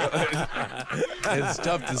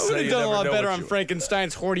tough to I would say. have You done a never lot know better what on you-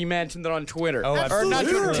 Frankenstein's Horny Mansion than on Twitter. Oh, or not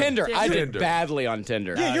absolutely. Tinder. I did Tinder. badly on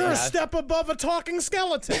Tinder. Yeah, you're a step above a talking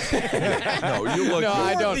skeleton. No, you look. No,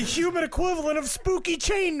 I You're don't. the human equivalent of spooky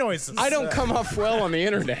chain noises. I don't come off well on the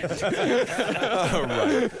internet.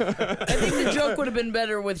 I think the joke would have been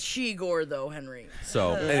better with she-gore, though, Henry.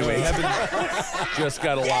 So anyway, Heaven just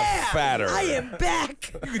got a lot fatter. I am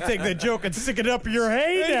back. You can take that joke and stick it up your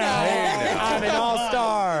hey now. I'm an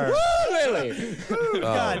all-star. Really?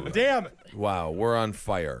 God damn it. Wow, we're on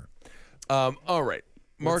fire. All right,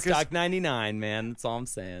 Marcus, Woodstock 99, man. That's all I'm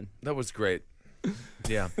saying. that was great.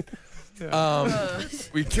 Yeah.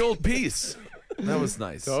 We killed peace. That was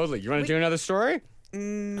nice. Totally. You want to do another story? I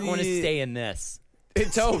want to stay in this.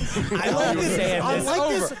 It's over. I like this. saying I this like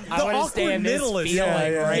over. this. I The wanna stay awkward in this middle is feeling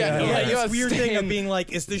right right here. here. Yeah, you This have weird to thing stay of in- being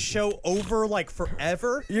like, is the show over like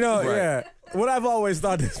forever? You know, Right. yeah. What I've always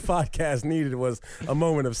thought this podcast needed was a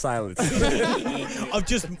moment of silence. Of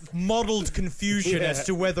just muddled confusion as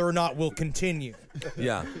to whether or not we'll continue.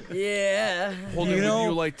 Yeah. Yeah. Holden, You know- would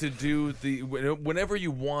you like to do the whenever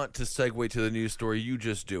you want to segue to the news story, you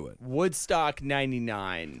just do it. Woodstock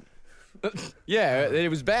 99. Yeah,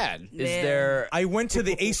 it was bad. Is there... I went to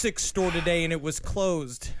the ASICS store today and it was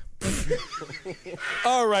closed.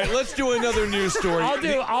 All right, let's do another news story. I'll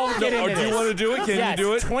get into Do you this. want to do it? Can Yes, you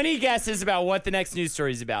do it? 20 guesses about what the next news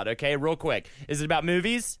story is about, okay? Real quick. Is it about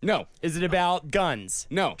movies? No. Is it about guns?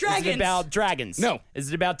 No. Is Dragons. it about dragons? No. Is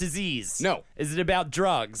it about disease? No. Is it about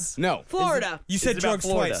drugs? No. Florida. You Is said it about drugs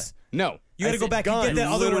Florida? twice. No. You got to go back and get You that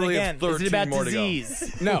other one literally again. have 13 Is it about more to go.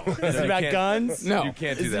 disease? No. Is it about can't- guns? No. You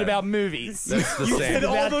can't do Is that. it about movies? That's the You said same.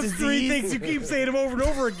 all about those three disease? things. You keep saying them over and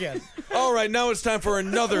over again. All right, now it's time for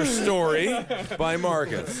another story by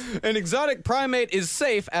Marcus. An exotic primate is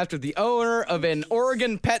safe after the owner of an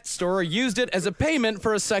Oregon pet store used it as a payment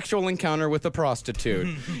for a sexual encounter with a prostitute.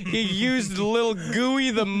 He used little Gooey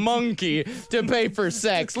the monkey to pay for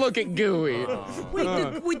sex. Look at Gooey.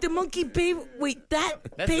 Wait, the monkey paid. Wait,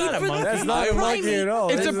 that paid not a for monkey. the That's not a monkey primate? at all.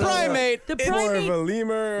 It's a That's primate. The more of primate a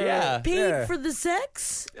lemur. Yeah. paid for the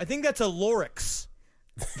sex? I think that's a loryx.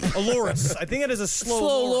 A loris. I think it is a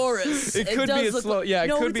slow Loris. It could be does a look slow- like- yeah, it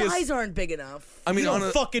no, could be its a- eyes aren't big enough. I mean, You on don't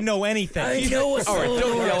a, fucking know anything. I know a all right,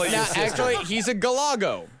 don't yell at Now, your sister. actually, he's a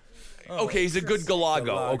galago. Okay, he's a good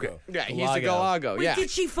galago. Okay. Yeah, he's a galago. Wait, Yeah. did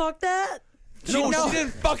she fuck that? No, she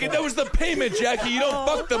didn't fuck it. That was the payment, Jackie. You don't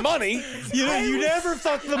fuck the money. You never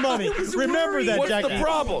fuck the money. Remember worried. that, What's Jackie. the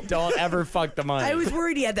problem? Don't ever fuck the money. I was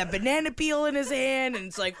worried he had that banana peel in his hand, and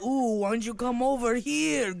it's like, ooh, why don't you come over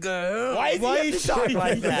here, girl? Why is he talk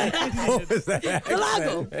like that? What was that?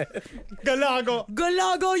 Galago. Galago.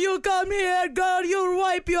 Galago, you come here, girl. You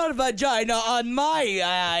wipe your vagina on my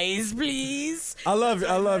eyes, please. I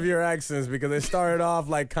love your accents because they started off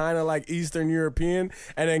like kind of like Eastern European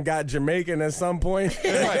and then got Jamaican at some point.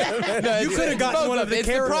 You could have gotten one of the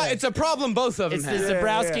caravans. It's a problem both of them It's the have.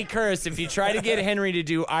 Zabrowski curse. If you try to get Henry to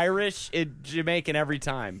do Irish, it Jamaican every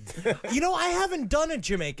time. You know, I haven't done a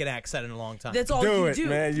Jamaican accent in a long time. That's all do you it, do.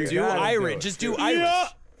 man. You Do gotta Irish. do it. Just do Irish. Yeah.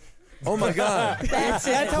 Oh my God. That's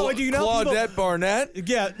it. That's how I do. You know, people- Claudette Barnett.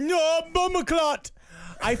 Yeah, no, bumaclot.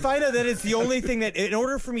 I find out that it's the only thing that, in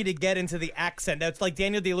order for me to get into the accent, that's like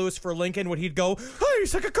Daniel Day-Lewis for Lincoln, when he'd go, "Hey,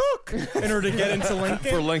 suck a cook," in order to get into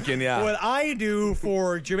Lincoln. For Lincoln, yeah. What I do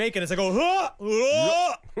for Jamaican is I go, "Huh,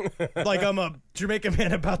 huh," like I'm a Jamaican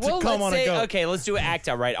man about to Well, come on let's a say, go. okay, let's do it act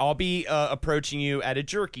out right. I'll be approaching you at a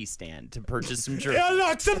jerky stand to purchase some jerky. I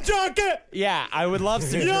like some jerky. Yeah, I would love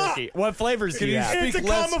some Yeah. jerky. What flavors do you have? It's a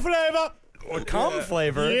cum flavor. Cum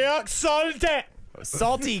flavor? Yeah, salty.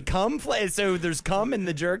 Salty cum flavor. So there's cum in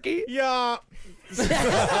the jerky? Yeah.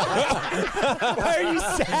 Why are you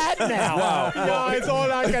sad now? Wow. Yeah, it's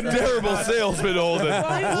all I can do. Terrible salesman, Holden.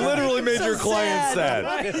 Literally made your client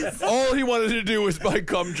sad. All he wanted to do was buy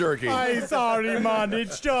cum jerky. I'm sorry, man.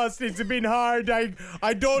 It's been hard.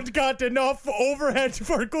 I don't got enough overhead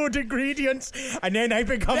for good ingredients, and then I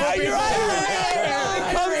become a big.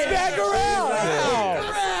 It comes back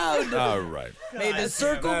around. All right. May the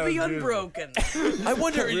circle be unbroken. I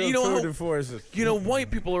wonder, Real you know, tour how, de forces. you know, white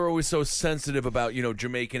people are always so sensitive about, you know,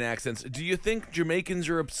 Jamaican accents. Do you think Jamaicans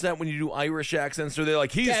are upset when you do Irish accents, or they're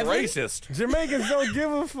like, he's racist? Jamaicans don't give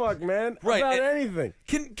a fuck, man, Right, about and- anything.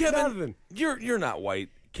 Kevin, Nothing. you're not white.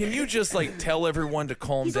 Can you just like tell everyone to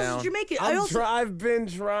calm He's down? also Jamaican. I've been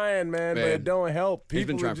trying, man, but it don't help. He's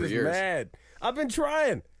been People are trying for just years. mad. I've been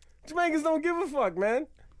trying. Jamaicans don't give a fuck, man.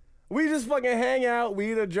 We just fucking hang out.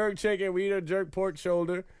 We eat a jerk chicken. We eat a jerk pork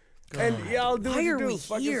shoulder. And y'all do Why what you are do. we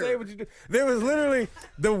Fucking here? say what you do. There was literally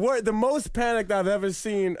the most panicked I've ever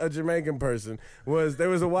seen a Jamaican person was there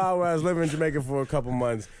was a while where I was living in Jamaica for a couple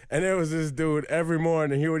months, and there was this dude every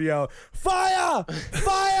morning he would yell, "Fire!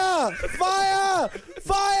 Fire! Fire!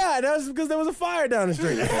 Fire!" And that was because there was a fire down the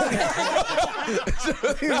street.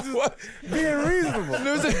 He was just being reasonable.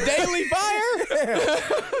 There was a daily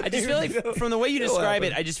fire? I just feel like, from the way you describe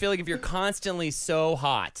it, I just feel like if you're constantly so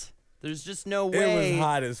hot, there's just no It was way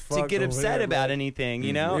hot as to fuck get over upset there, about bro. anything,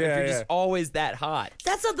 you know? Yeah, if you're yeah. just always that hot.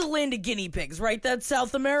 That's not the land of guinea pigs, right? That's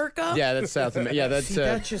South America? Yeah, that's South America. Yeah, that's See,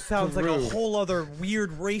 that just sounds like a Peru. whole other weird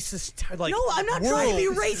racist like. No, I'm not world. trying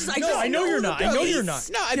to be racist. I No, just I know you're not. I know you're not.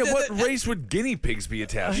 No, Yeah, what race would guinea pigs be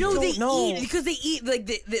attached to? No, they don't know. eat because they eat like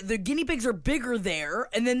the guinea pigs are bigger there,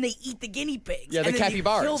 and then they eat the guinea pigs. Yeah, the and then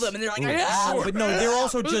capybaras. They kill them, and they're like, ah! But no, they're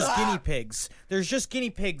also just guinea pigs. There's just guinea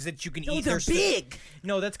pigs that you can No, eat. they're There's big.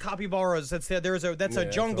 No, that's capybaras. That's that's a that's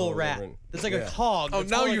jungle all rat. different. There's like a hog. Oh, that's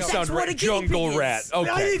now all you like sound what a guinea pig jungle is. rat. I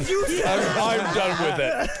Okay. didn't use that. I'm done with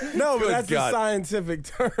it. No, but Good that's God. a scientific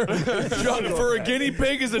term. For a guinea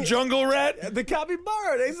pig is a jungle rat? The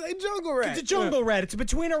capybara, they say jungle rat. It's a jungle rat. It's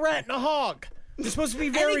between a rat and a hog. They're supposed to be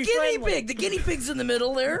And very the guinea friendly. pig. The guinea pig's in the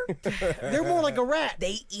middle there. They're more like a rat.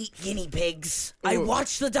 They eat guinea pigs. I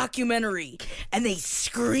watched the documentary, and they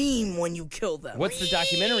scream when you kill them. What's the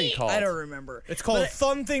documentary called? I don't remember. It's called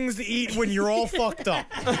Fun Things to Eat When You're All Fucked Up.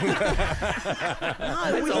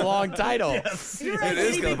 That's a long title. You ever had It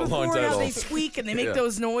is guinea kind pig of a long before? How title. they squeak and they make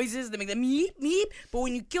those noises. They make them meep meep. But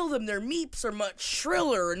when you kill them, their meeps are much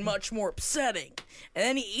shriller and much more upsetting. And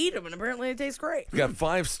then you eat them, and apparently it tastes great. Got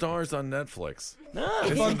 5 stars on Netflix.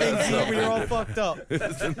 Yes. Fun things to eat when you're all fucked up.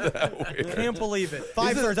 Isn't that weird? Can't believe it.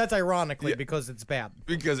 5 stars. That's ironically because it's bad.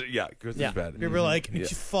 Because it's bad. People are like,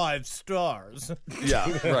 it's 5 stars. Yeah,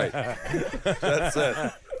 right. That's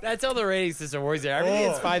it. That's how the rating system works there. Everything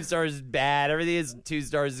that's 5 stars is bad. Everything that's 2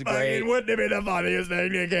 stars is great. Wouldn't it be the funniest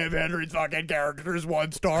thing to give Henry's fucking characters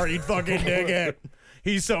 1 star? He'd fucking dig it.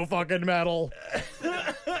 He's so fucking metal.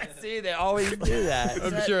 See, they always do that.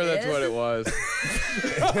 I'm sure that's what it was.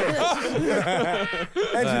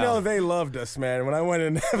 And you know, they loved us, man. When I went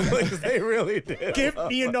in Netflix, they really did. Give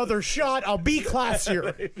me another shot. I'll be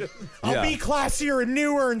classier. I'll be classier and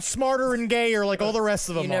newer and smarter and gayer like all the rest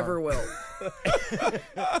of them You never will.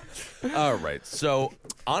 All right. So,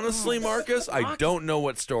 honestly, Marcus, I don't know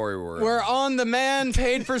what story we're in. We're on the man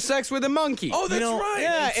paid for sex with a monkey. Oh, that's right.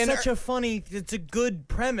 Yeah, It's such a funny, it's a good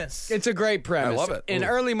premise. It's a great premise. I love it. In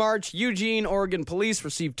early March, Eugene, Oregon police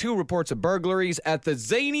received 2 reports of burglaries at the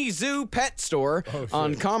Zany Zoo pet store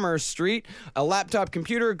on Commerce Street. A laptop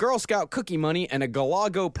computer, Girl Scout cookie money, and a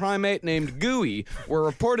Galago primate named Gooey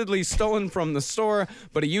were reportedly stolen from the store,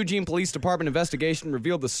 but a Eugene Police Department investigation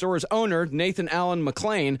revealed the store's owner, Nathan Allen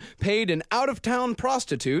McLean, paid an out-of-town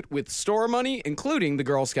prostitute with store money, including the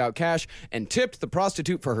Girl Scout cash, and tipped the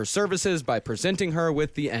prostitute for her services by presenting her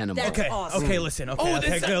with the animal. That's awesome. Okay, listen.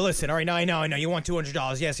 Okay, listen. All right, now I know. You want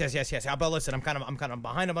 $200? Yes. How about listen? I'm kind of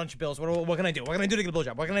behind a bunch of bills. What can I do? What can I do to get a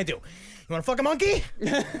blowjob? What can I do? You want to fuck a monkey?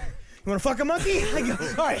 You want to fuck a monkey?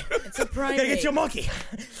 All right. It's a primate. Gotta get you a monkey.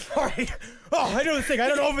 All right. Oh, I know the thing. I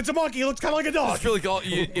don't know if it's a monkey. It looks kind of like a I dog. feel like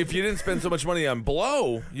if you didn't spend so much money on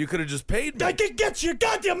blow, you could have just paid me. I can get you a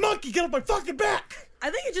goddamn monkey. Get off my fucking back. I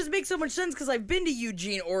think it just makes so much sense because I've been to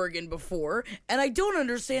Eugene, Oregon before, and I don't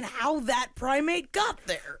understand how that primate got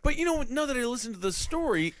there. But you know, now that I listened to the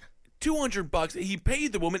story, $200. He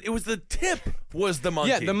paid the woman. It was the tip. Was the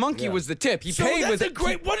monkey? Yeah, the monkey was the tip. He So paid that's with a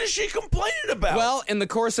great. What is she complaining about? Well, in the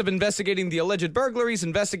course of investigating the alleged burglaries,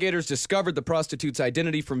 investigators discovered the prostitute's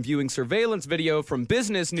identity from viewing surveillance video from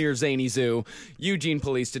business near Zany Zoo. Eugene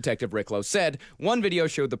Police Detective Rick Lowe said one video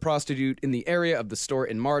showed the prostitute in the area of the store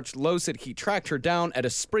in March. Lowe said he tracked her down at a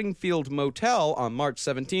Springfield motel on March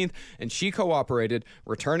 17th, and she cooperated,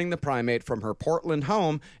 returning the primate from her Portland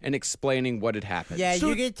home and explaining what had happened. Yeah,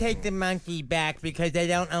 you can take the monkey back because they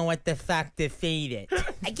don't know what the fuck to feed it.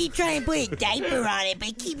 I keep trying to put a diaper on it, but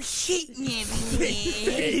it keeps shitting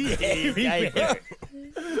everywhere.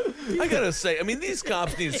 I gotta say, I mean, these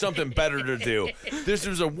cops need something better to do. This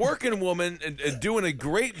was a working woman doing a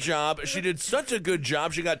great job. She did such a good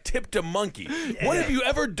job. She got tipped a monkey. What have you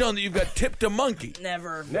ever done that you've got tipped a monkey?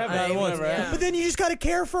 Never. Never once. But then you just gotta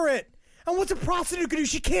care for it. And what's a prostitute gonna do?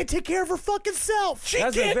 She can't take care of her fucking self.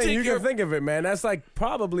 That's the thing. You can think of it, man. That's like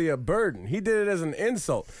probably a burden. He did it as an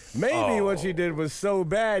insult. Maybe what she did was so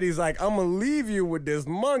bad, he's like, I'm going to leave you with this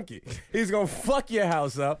monkey. He's going to fuck your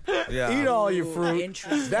house up, eat all your fruit.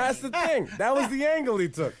 Interesting. That's the thing. That was the angle he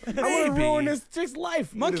took. I'm going to ruin this chick's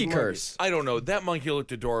life. with Monkey this curse. I don't know. That monkey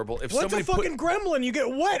looked adorable. If What's a somebody fucking gremlin? You get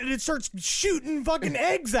wet and it starts shooting fucking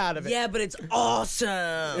eggs out of it. Yeah, but it's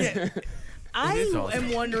awesome. I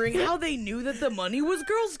am wondering how they knew that the money was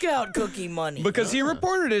Girl Scout cookie money. Because he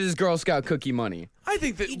reported it as Girl Scout cookie money. I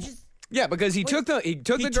think that. Yeah, because he took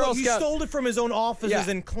the Girl He Scout. stole it from his own offices Yeah.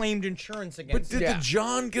 and claimed insurance But against did it. the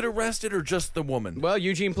John get arrested or just the woman? Well,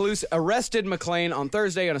 Eugene Police arrested McLean on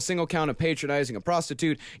Thursday on a single count of patronizing a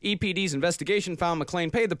prostitute. EPD's investigation found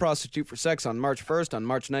McLean paid the prostitute for sex on March 1st. On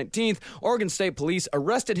March 19th, Oregon State Police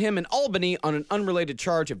arrested him in Albany on an unrelated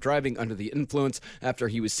charge of driving under the influence after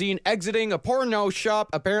he was seen exiting a porno shop,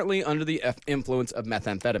 apparently under the influence of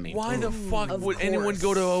methamphetamine. Why the fuck would anyone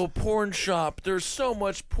go to a porn shop? There's so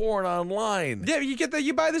much porn online. Yeah,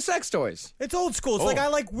 you buy the sex toys. It's old school. It's like I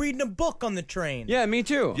like reading a book on the train. Yeah, me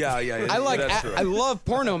too. Yeah. I love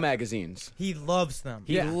porno magazines. He loves them.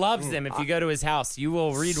 He loves them. If you go to his house, you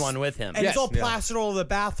will read one with him. And it's all plastered all over the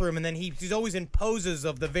bathroom, and then he's always in poses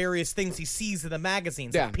of the various things he sees in the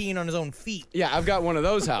magazines, like peeing on his own feet. Yeah, I've got one of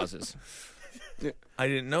those houses. I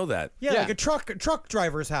didn't know that. Yeah, like a truck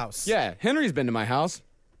driver's house. Yeah, Henry's been to my house.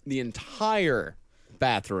 The entire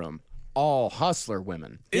bathroom, all hustler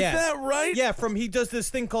women. Is that right? Yeah, he does this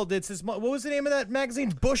thing called what was the name of that magazine?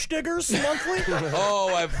 Bush Diggers Monthly.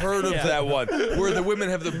 Oh, I've heard of that one, where the women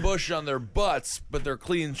have the bush on their butts, but they're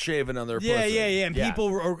clean shaven on their pussy. Yeah. And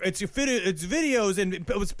people, it's videos and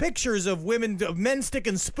it was pictures of men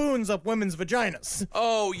sticking spoons up women's vaginas.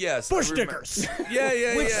 Oh yes, Bush Diggers.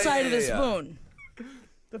 Yeah. Which side of the spoon?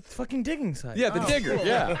 The fucking digging site. Yeah, the digger.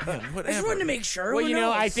 Yeah. I just wanted to make sure. Well, Who you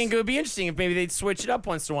know, I knows? think it would be interesting if maybe they'd switch it up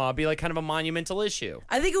once in a while. It'd be like kind of a monumental issue.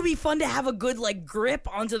 I think it would be fun to have a good like grip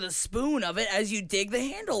onto the spoon of it as you dig the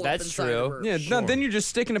handle. That's up inside true. Of her. Yeah, no, then you're just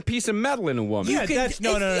sticking a piece of metal in a woman. Yeah, You can- that's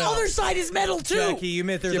no. The other side is metal too. Jackie, you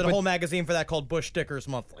missed. There's Yeah, a but- whole magazine for that called Bush Stickers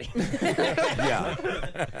Monthly. Yeah.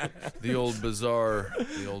 The old bizarre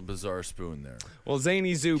spoon there. Well,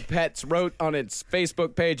 Zany Zoo Pets wrote on its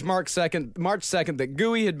Facebook page March 2nd that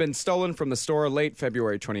Gooey had been stolen from the store late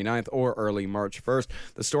February 29th or early March 1st.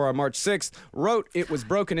 The store on March 6th wrote it was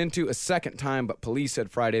broken into a second time, but police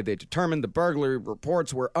said Friday they determined the burglary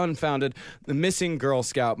reports were unfounded. The missing Girl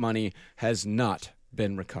Scout money has not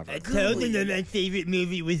been recovered. Told him that my favorite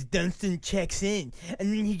movie was Dunstan Checks In,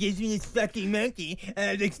 and then he gives me this fucking monkey, and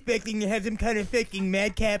I was expecting to have some kind of fucking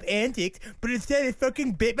madcap antics, but instead it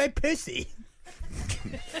fucking bit my pussy.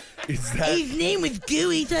 Is that His name was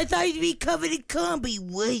Gooey, so I thought he'd be covered in cum, but he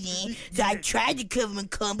wasn't. So I tried to cover him in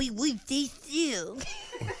cum, but he wouldn't stay still.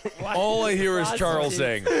 all I hear is Charles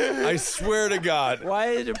saying, I swear to God.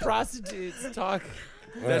 Why do prostitutes talk?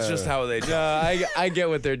 That's just how they do. I get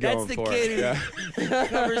what they're That's going the for. kid who Yeah.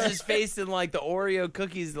 covers his face in like the Oreo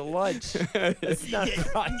cookies to lunch. That's not a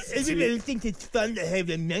prostitute. Everybody thinks it's fun to have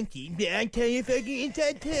a monkey, but I tell you fucking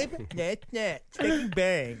inside tip, that's not. It's fucking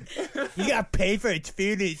bang. You gotta pay for its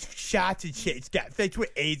food and its shots and shit. That's where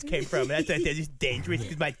AIDS came from. That's why I said it's dangerous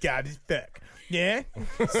because my job is fuck. Yeah?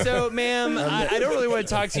 So, ma'am, I don't really want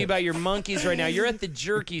to talk to you about your monkeys right now. You're at the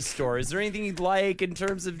jerky store. Is there anything you'd like in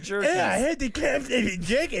terms of jerky? Yeah, I had the Captain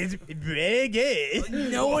Jack. It's very good.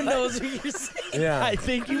 No one knows what you're saying. Yeah. I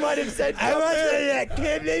think you might have said I want that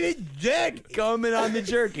Captain Jack. coming on the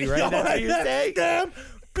jerky, right? That's what you're saying? Damn,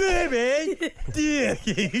 baby.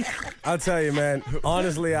 I'll tell you, man.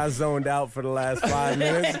 Honestly, I zoned out for the last 5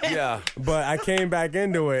 minutes. Yeah. But I came back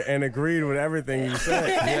into it and agreed with everything you said.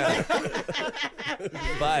 Yeah.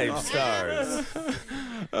 5 stars.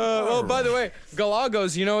 Well, by the way,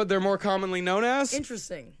 galagos, you know what they're more commonly known as?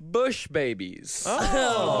 Interesting. Bush babies.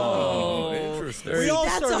 Oh, interesting. We all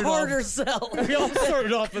That's a started harder off, sell. we all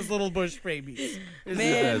started off as little Bush babies.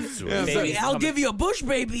 Man, That's sweet. so I'll give you a bush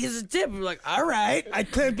baby as a tip. You're like, all right. I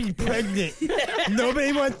can't be pregnant.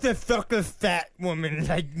 Nobody wants to fuck a fat woman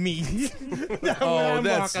like me. Oh,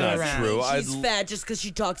 that's not true. She's fat just because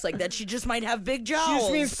she talks like that. She just might have big She jowls.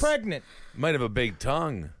 just means pregnant. Might have a big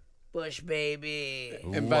tongue. Bush baby.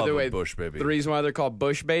 And by Love the a way, bush baby. the reason why they're called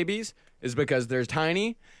bush babies is because they're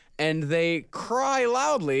tiny and they cry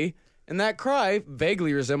loudly, and that cry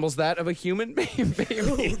vaguely resembles that of a human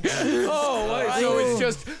baby. So it's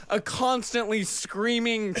just a constantly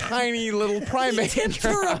screaming tiny little He primate. tipped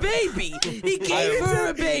her a baby. He gave her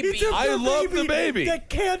a baby. I love the baby. That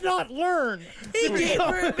cannot learn. He gave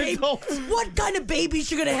her a baby. Adults. What kind of baby is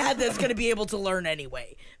she gonna have that's gonna be able to learn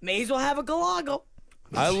anyway? May as well have a galago.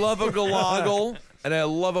 I love a galoggle, and I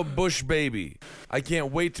love a bush baby. I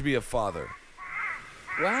can't wait to be a father.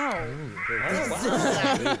 Wow.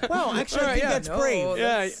 Wow, actually, I think that's No, brave.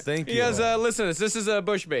 Yeah, Thank you you. guys, listen to this. This is a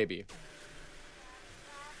bush baby.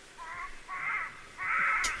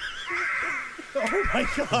 Oh my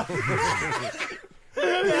god.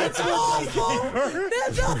 That's awful.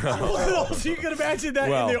 That's awful. So you can imagine that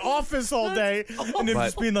Well. in the office all day, and them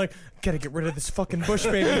just being like, "Gotta get rid of this fucking Bush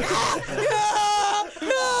baby."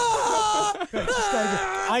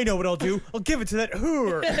 I know what I'll do. I'll give it to that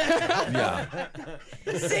whore. Yeah.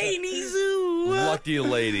 Zany Zoo. Lucky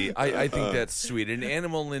lady. I think that's sweet. An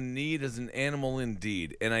animal in need is an animal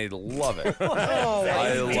indeed, and I love it.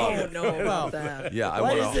 I love it. know about that. Yeah, I Why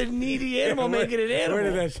want does to. a needy animal make it an animal? Where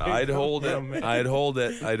did that shit I'd come hold it. from? I'd hold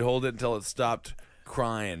it. I'd hold it until it stopped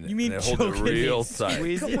crying. You mean and I'd hold it choking real it? tight.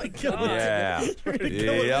 Squeeze it? Yeah. Kill it with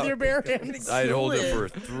your Yeah. bare hands. I'd hold it for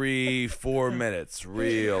 3-4 minutes,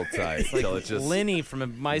 real tight, till it just Lenny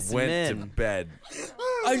from Mice and went to Men. bed.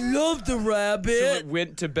 I love the So rabbit. it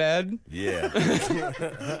went to bed. Yeah.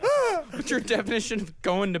 What's your definition of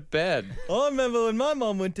going to bed? I remember when my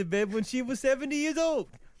mom went to bed when she was 70 years old.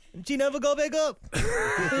 And she never got back up.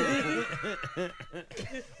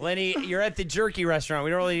 Lenny, you're at the jerky restaurant. We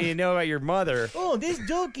don't really need to know about your mother. Oh, this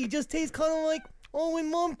jerky just tastes kind of like,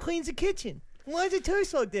 when mom cleans the kitchen. Why does it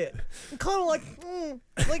taste like that? Kind of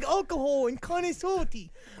like alcohol and kind of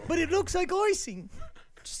salty. But it looks like icing.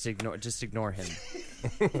 Just ignore him.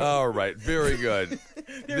 All right. Very good.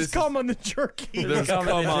 There's cum on the jerky. There's cum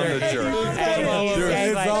on the jerky.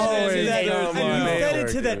 It's always And cum you on the fed it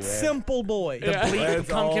to jerky, that man. simple boy. That's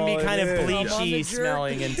Cum can be all kind it of is. bleachy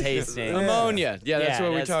smelling and tasting. Ammonia. Yeah, that's Yeah, what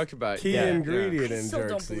we that's- talked about. Key Yeah. ingredient I in still jerk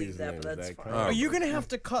don't believe that, seasoning but is that's that fine. cum. Are you gonna have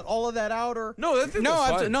to cut all of that out, or No, that No,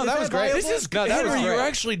 was fine. no, that was great. This is No, that was Henry, great. you're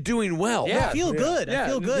actually doing well. Yeah. I feel good? I Yeah.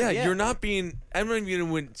 feel good. Yeah, you're not being. I don't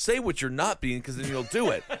even say what you're not being because then you'll do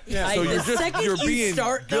it. I, So the you're just second you're you being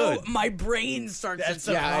start, good. though, my brain starts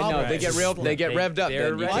to Yeah, I know. They get real. They get revved up.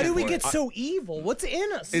 They're Then you ready Why can't do we for get it. so evil? What's in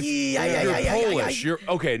us? You're Polish. You're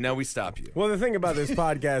okay. Now we stop you. Well, the thing about this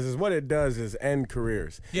podcast is what it does is end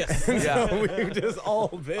careers. Yes. Yeah. So we've just all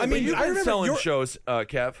been. I mean, You've I been remember selling your- shows,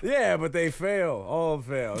 Kev. yeah, but they fail. All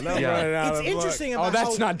fail. Not Yeah. running out It's of luck. interesting Oh, about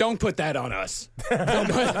that's how, not. Don't put that on us. don't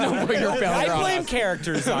put your failure I on blame us.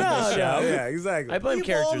 characters on No, this show. no, yeah, exactly. I blame we've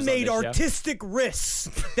characters all on made this show. artistic risks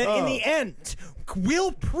that in the end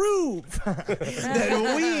will prove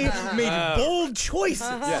that we made bold choices.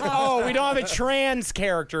 Oh, we don't have a trans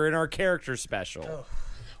character in our character special.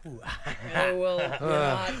 Oh, well, we're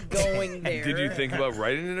not going there. Did you think about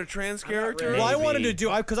writing in a trans character? Well, I Maybe. wanted to do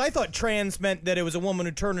because I thought trans meant that it was a woman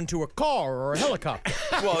who turned into a car or a helicopter.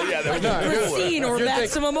 Well, yeah, that would be cooler. Christine or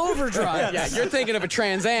Maximum Overdrive. Yeah, you're thinking of a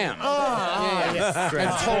Trans Am.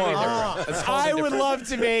 I would love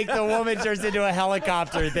to make the woman turns into a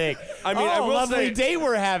helicopter thing. I mean, I will lovely say- date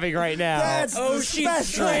we're having right now. That's the she's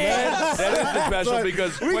special, trans. man. That is the special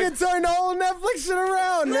because We can turn the whole Netflix shit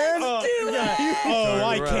around, man. Oh,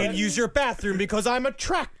 I right. can't use your bathroom because I'm a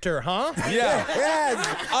tractor, huh? yeah,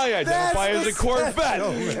 Yes. I identify That's as a the Corvette.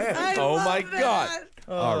 I Oh love my that. God.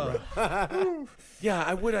 All right. Yeah,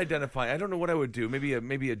 I would identify. I don't know what I would do. Maybe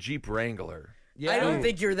a Jeep Wrangler. I don't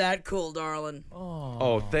think you're that cool, darling.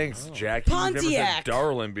 Oh, thanks, Jack. You've never Pontiac. said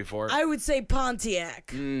darling before. I would say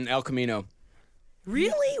Pontiac. El Camino.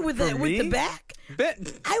 Really? With the me? back?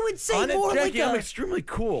 Bit. I would say On it, more like Jackie, I'm a. extremely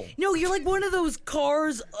cool. No, you're like one of those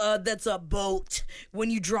cars that's a boat when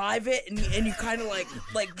you drive it and you kind of like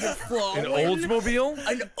you're flowing. An Oldsmobile?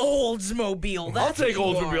 An Oldsmobile. I'll That's take what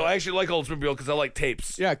you Oldsmobile. are. I actually like Oldsmobile because I like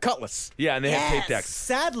tapes. Yeah, Cutlass. Yeah, and they have tape Yes. decks.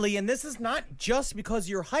 Sadly, and this is not just because of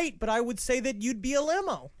your height, but I would say that you'd be a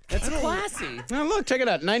limo. That's classy. Now look, check it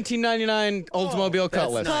out. 1999 Oldsmobile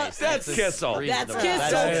Cutlass. Nice. That's Kissel. That's Reasonable.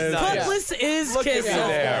 Kissel. That is- Cutlass is Look at me Kissel.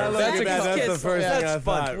 there. Look That's at a that. That's the kiss. first thing I That's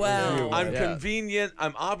fun. thought. Wow. was you, I'm man. convenient.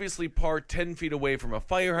 I'm obviously parked 10 feet away from a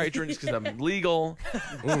fire hydrant because I'm legal.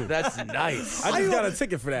 That's nice. I just got a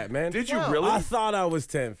ticket for that, man. Did you really? I thought I was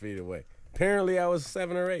 10 feet away. Apparently, I was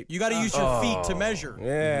 7 or 8. You got to use your feet to measure.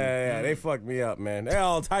 Yeah, they fucked me up, man. They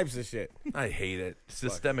all types of shit. I hate it.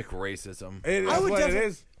 Systemic racism. It is I would what it defi-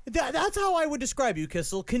 is. That's how I would describe you,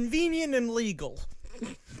 Kissel. Convenient and legal.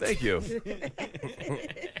 Thank you.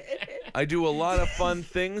 I do a lot of fun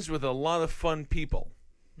things with a lot of fun people.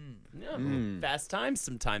 Fast times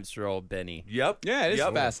sometimes for old Benny. Yep. Yeah, it is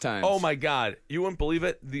Yep. fast times. Oh my God. You wouldn't believe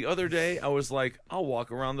it. The other day, I was like, I'll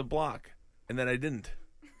walk around the block. And then I didn't.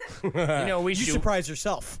 You know, we You should surprise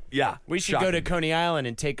yourself. Yeah. we should go to shocking. Coney Island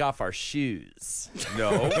and take off our shoes.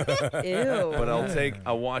 No, Ew. but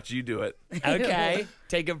I'll watch you do it. Okay,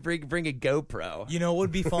 bring a GoPro. You know what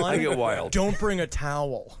would be fun? I get wild. Don't bring a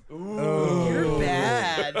towel. You're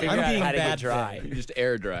bad. Figure I'm out being how to get bad dry. You just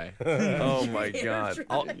air dry. Oh my God.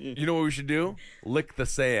 You know what we should do? Lick the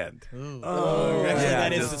sand. Actually, Yeah,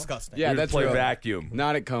 that is just- disgusting. Yeah, Just that's play real. vacuum.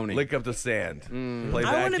 Not at Coney. Lick up the sand. Play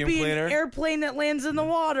I want to vacuum be cleaner. an airplane that lands in the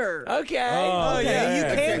water. Okay. Oh, yeah,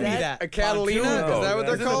 you can be that. A Catalina? Pontoon Is boat. that what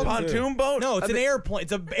they're Is it called? a pontoon boat? No, it's an airplane.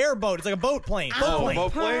 It's an airboat. It's like a boat plane. Boat Oh, plane.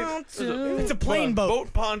 boat plane? Pontoon. It's a plane boat.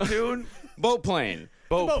 Boat pontoon? Boat plane.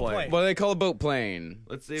 Boat boat plane. plane. What do they call a boat plane?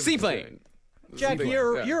 Let's see if it's Seaplane. Jack, Seaplane.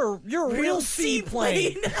 you're Yeah. you're a real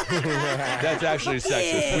seaplane. That's actually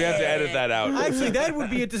sexist. We have to edit that out. Actually, that would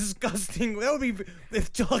be a disgusting. That would be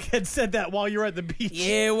if Doug had said that while you're at the beach.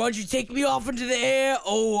 Yeah, why don't you take me off into the air?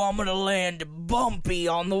 Oh, I'm gonna land bumpy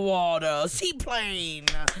on the water. Seaplane.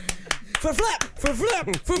 For flap, for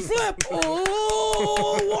flap, for flap.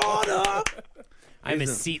 Oh, water. I'm a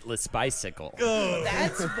seatless bicycle.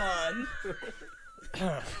 That's fun.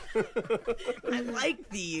 I like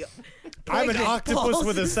the. I'm an pregnant octopus balls.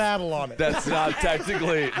 with a saddle on it. That's not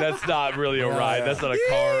technically. That's not really a ride. That's not a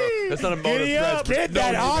car. That's not a mode of Giddy up. transport. Get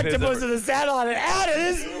that No one can octopus with a saddle on it out of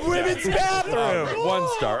this women's bathroom. 1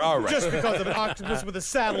 star. All right. Just because of an octopus with a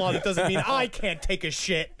saddle on it doesn't mean I can't take a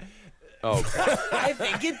shit. Oh, I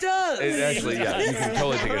think it does. actually, yeah, you can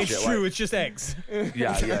totally take a It's shit. true. It's just eggs.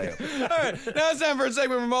 Yeah. All right, now it's time for a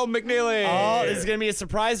segment from Holden McNeely. Oh, this is going to be a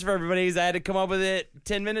surprise for everybody because I had to come up with it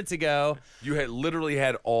 10 minutes ago. You had literally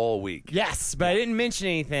had all week. Yes, but I didn't mention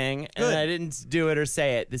anything, and I didn't do it or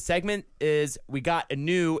say it. The segment is we got a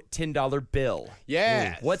new $10 bill.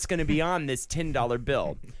 Yeah. What's going to be on this $10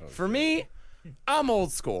 bill? For me, I'm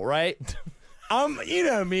old school, right? You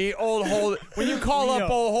know me, old Holden. When you call up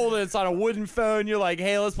old Holden, it's on a wooden phone. You're like,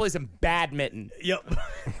 hey, let's play some badminton. Yep.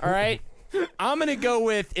 All right? I'm going to go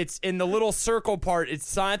with, it's in the little circle part, it's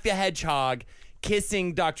Sonic the Hedgehog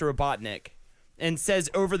kissing Dr. Robotnik. And says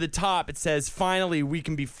over the top, it says, finally, we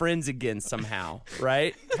can be friends again somehow,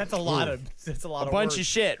 right? That's a lot of. That's a lot of. Bunch words. of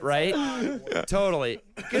shit, right? Totally.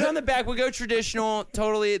 Get on the back. We go traditional.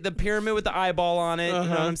 Totally. The pyramid with the eyeball on it. You know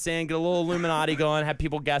what I'm saying? Get a little Illuminati going. Have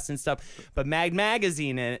people guessing stuff. But Mag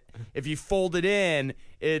Magazine in it. If you fold it in,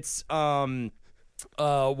 it's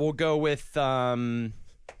we'll go with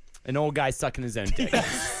an old guy sucking his own dick.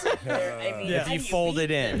 If you fold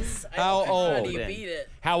it in. How old? How do you beat it?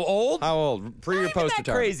 How old? How old? Pre or Not post that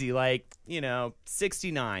retirement? crazy. Like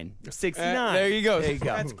 69. 69. There you go. There you go.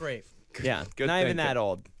 That's great. Yeah. Good Not even thinking. that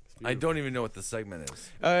old. I don't even know what the segment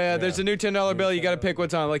is. Oh yeah, there's a new $10 bill. You got to pick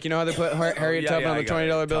what's on. Like you know how they put Harriet yeah, Tubman yeah, on I the got it.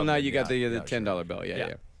 $20 bill. Now Tubman, you got the yeah, $10 bill. Yeah, Yeah.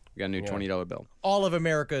 yeah. We got a new $20 bill. All of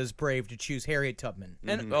America is brave to choose Harriet Tubman.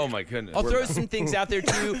 And Oh my goodness. I'll throw some things out there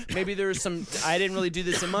too. Maybe there's some. I didn't really do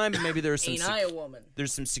this in mine, but maybe there's some. Ain't I a woman?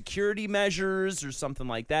 There's some security measures or something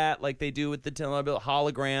like that, like they do with the $10 bill,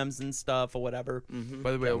 holograms and stuff or whatever.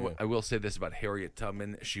 By the way, I will say this about Harriet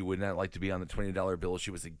Tubman. She would not like to be on the $20 bill. She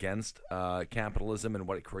was against capitalism and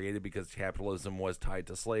what it created because capitalism was tied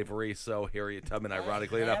to slavery. So Harriet Tubman,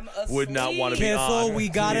 ironically enough, would not want to be Careful, on we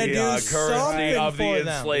gotta the do currency something of the for them.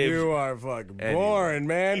 enslaved. You are fucking And boring,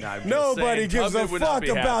 man. I'm just Nobody saying, gives Tubman a would not fuck be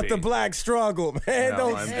about happy. the black struggle, man. No,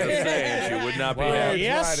 Don't I'm just say saying she would not be Well, happy.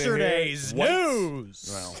 Yesterday's Whites- news.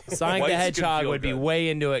 Well, Sonic whites the can Hedgehog feel would be good. way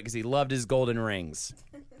into it because he loved his golden rings.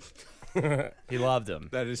 He loved them.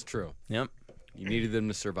 That is true. Yep. You needed them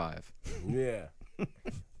to survive. Yeah.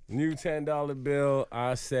 New $10 bill,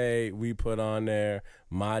 I say we put on there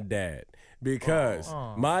my dad. Because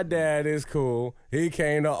my dad is cool. He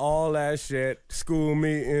came to all that shit, school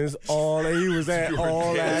meetings, he was at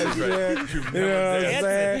all that shit. You know what I'm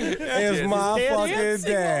saying? It's my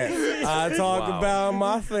fucking dad. I talk about him,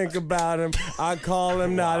 I think about him, I call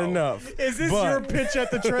him not enough. Is this But- your pitch at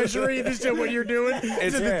the Treasury? This is what you're doing?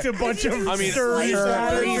 It's a bunch of stirring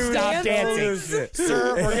Please stop dancing. Shit.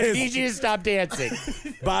 Sir, we're going to need you to stop dancing.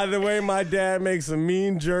 By the way, my dad makes a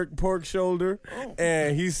mean jerk pork shoulder,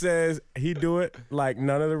 and he says he do it like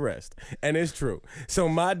none of the rest, and it's true. So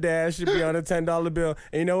my dad should be on a $10 bill.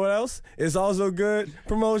 And you know what else? It's also good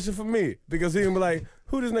promotion for me because he can be like,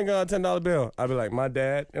 "Who this nigga on a $10 bill?" I'll be like, "My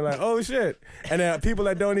dad," and like, "Oh shit!" And then people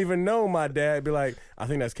that don't even know my dad be like, "I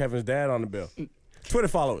think that's Kevin's dad on the bill." Twitter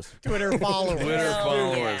followers. Twitter followers. Twitter Hell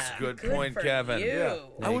followers. yeah. Good Good point, for Kevin. you. Yeah.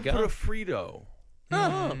 I would you put go. a Frito.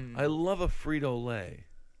 I love a Frito-Lay.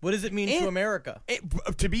 What does it mean to America?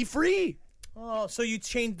 To be free. Oh, so you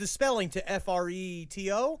changed the spelling to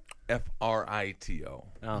F-R-E-T-O? F-R-I-T-O. Oh,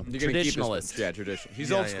 You're gonna keep this one. traditionalist. Yeah, tradition. He's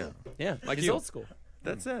Yeah, old yeah. school. Yeah, Like he's you. old school.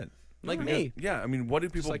 That's it. Like me. Yeah, I mean, what do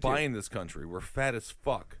people like buy you. in this country? We're fat as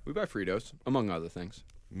fuck. We buy Fritos, among other things.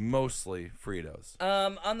 Mostly Fritos.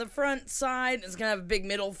 On the front side, it's gonna have a big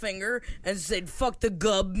middle finger and say "fuck the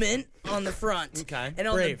government" on the front. Okay. And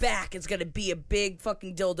on Brave. the back, it's gonna be a big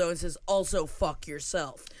fucking dildo and says "also fuck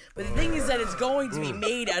yourself." But the thing is that it's going to be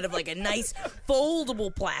made out of like a nice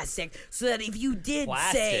foldable plastic, so that if you did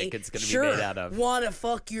Plastic say it's gonna be "sure, made out of." wanna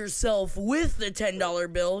fuck yourself with the $10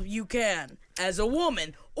 bill," you can as a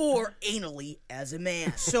woman or anally as a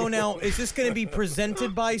man. So now, is this going to be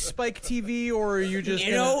presented by Spike TV, or are you just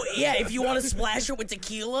You know, yeah, if you want to splash it with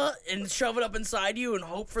tequila and shove it up inside you and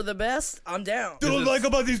hope for the best, I'm down. What I like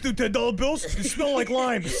about these new $10 bills? They smell like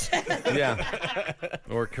limes. Yeah.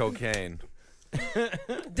 Or cocaine.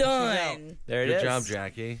 Done. There it Good is. job,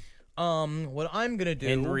 Jackie. What I'm going to do...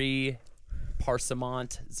 Henry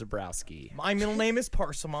Parsamont Zabrowski. My middle name is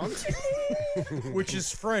Parsamont, which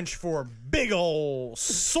is French for big ol'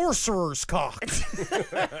 sorcerer's cock.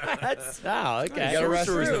 That's okay. You gotta rest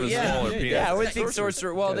Sorcerers have a yeah. smaller penis. Yeah, I would think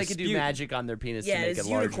sorcerer. Well, Gotta they could do spew. magic on their penis Yeah, to make it's it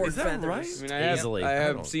larger. unicorn Is that feathers. right? I mean, I have, Easily. I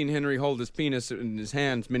have seen Henry hold his penis in his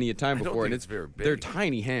hands many a time don't before, and think it's it's very big. they're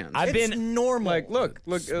tiny hands. I've It's been normal. like, look,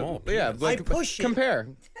 Small yeah, penis. like I push it. compare.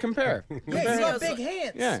 Yeah, you got big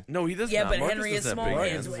hands. Yeah, No, he doesn't. Yeah, not. but Marcus Henry has doesn't have small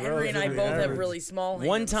big hands. hands. Henry and I both have have really small hands.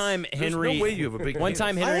 One time, Henry. no way you have a big One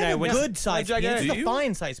time, I Henry and I have a went. good size penis. Do It's a you?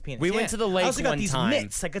 fine size penis. We went yeah. to the lake I also got one these time.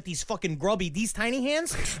 mitts. I got these fucking grubby. These tiny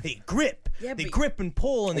hands. They grip. Yeah, they but- grip and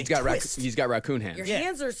pull and He's they got twist. he's got raccoon hands. Your Yeah.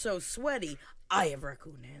 hands are so sweaty. I have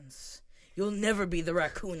raccoon hands. You'll never be the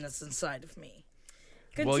raccoon that's inside of me.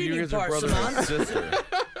 Well, you Continue, guys are brother and Parsimon. sister.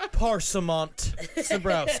 Parsimont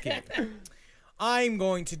Zabrowski. I'm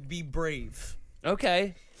going to be brave.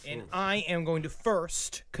 Okay. And I am going to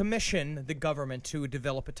first commission the government to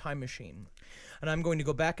develop a time machine. And I'm going to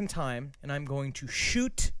go back in time and I'm going to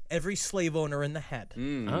shoot every slave owner in the head.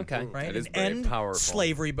 Okay. Right? That is and brave. end Powerful.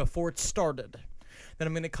 slavery before it started. Then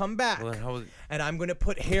I'm going to come back Well, how is- and I'm going to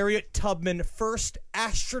put Harriet Tubman first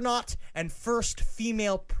astronaut and first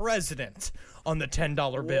female president on the $10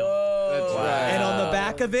 bill. That's right. And on the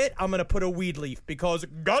back of it, I'm going to put a weed leaf because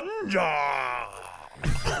ganja.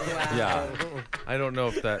 Yeah. I don't know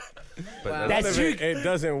if that. But That's you. It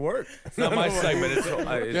doesn't work. It's not my segment.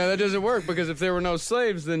 Yeah, that doesn't work because if there were no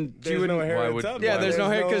slaves, then she There's wouldn't. no Harriet would- Tubman. Yeah, there's no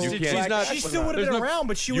hair because You she's can't- not. She still would have there's been no- around,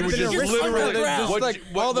 but she you would have would been a just rich literally- underground. Just What- like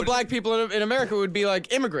what all the would- black people in America would be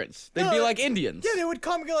like immigrants. They'd be No. like Indians. Yeah, they would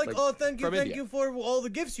come and go like, oh, thank from you India. for all the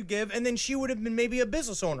gifts you give, and then she would have been maybe a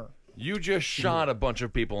business owner, You just shot a bunch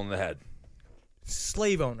of people in the head.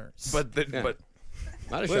 slave owners. But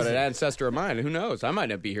I'd have shot an ancestor of mine. Who knows? I might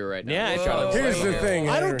not be here right now. Yeah, I Whoa. shot Here's the thing.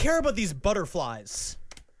 I Henry. don't care about these butterflies.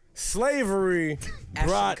 Slavery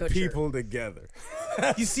brought Kutcher. people together.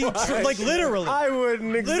 You see, like literally, I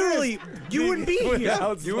wouldn't exist. literally, you wouldn't be here.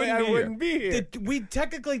 Without I wouldn't be here. We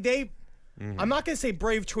technically I'm not going to say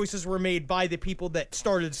brave choices were made by the people that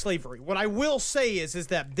started slavery. What I will say is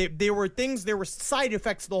that there were side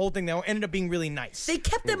effects to the whole thing that ended up being really nice. They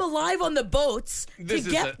kept them alive on the boats This to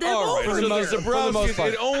is get them all right. over So here. the Zabrowskis,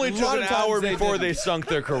 part. it only A took lot an of times hour they before didn't. they sunk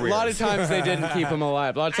their A careers. lot of times they didn't keep them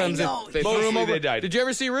alive. A lot of times know. they threw Mostly them over. they died. Did you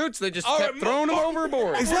ever see Roots? They just All kept right, throwing them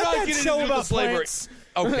overboard. Is We're that not that getting show into the about slavery. plants?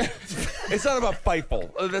 Okay. It's not about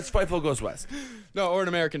Fightful. That's Fightful Goes West. No, or an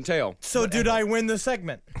American Tale. So did I win the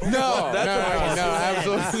segment? No, That's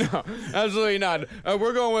no, absolutely no, absolutely not.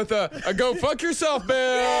 We're going with a go fuck yourself,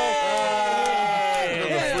 Bill.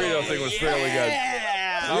 The Frito thing was fairly good.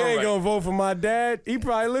 You ain't gonna vote for my dad. He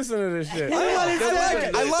probably listen to this shit.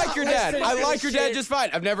 I like your dad. I like your dad just fine.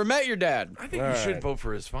 I've never met your dad. I think you should vote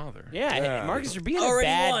for his father. Yeah, Marcus, you're being Already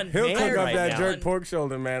a bad won. He'll man cook up right that now. jerk pork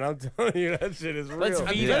shoulder, man. I'm telling you, that shit is real. Let's I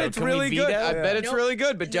veto. bet it's Can we really good. veto? I bet it's Nope. really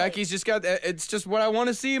good. But Jackie's just got. It's just what I want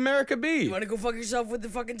to see America be. You want to go fuck yourself with the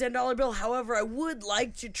fucking $10 bill? However, I would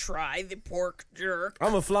like to try the pork jerk.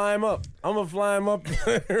 I'm gonna fly him up.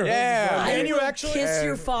 Yeah. I Can you will actually? kiss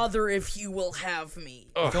your father if you will have me.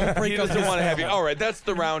 Don't break he doesn't want to have you. All right, that's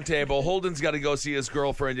the round table. Holden's got to go see his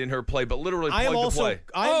girlfriend in her play, but literally I am plug the also. play.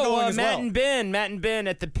 I'm going as Matt well. and Ben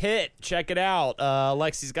at the Pit. Check it out.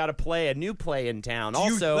 Lexi's got a new play in town. Do you-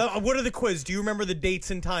 Also, what are the quiz? Do you remember the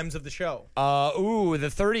dates and times of the show?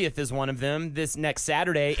 the 30th is one of them. This next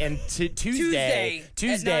Saturday and Tuesday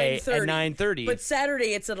at at 9:30. But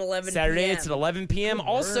Saturday it's at 11 Saturday p.m. it's at 11 p.m.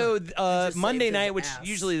 Also, just Monday saved his night, which ass.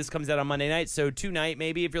 usually this comes out on Monday night, so tonight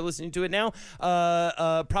maybe if you're listening to it now,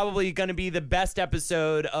 probably going to be the best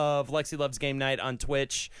episode of Lexi Loves Game Night on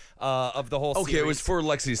Twitch of the whole Okay, series. it was for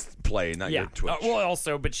Lexi's play, not your Twitch. Well,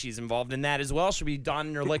 also, but she's involved in that as well. She'll be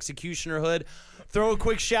donning her Lexicutioner hood. Throw a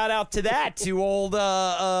quick shout out to that to old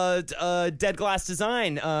Dead Glass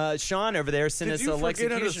Design. Sean over there sent Did us you a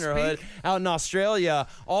forget how to Lexicutioner hood out in Australia.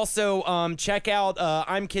 Also, check out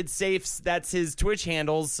I'm Kid Safe's. That's his Twitch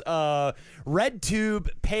handles. RedTube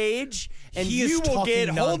page, and He is you will talking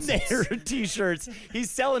get nonsense. Holdenator t-shirts. He's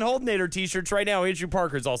selling Holdenator t-shirts right now. Andrew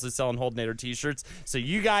Parker's also selling Holdenator t-shirts. So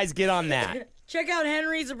you guys get on that. Check out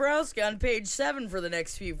Henry Zabrowski on page 7 for the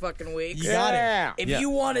next few fucking weeks. You got it. If you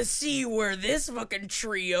want to see where this fucking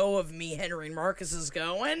trio of me, Henry, and Marcus is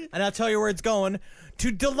going, And I'll tell you where it's going.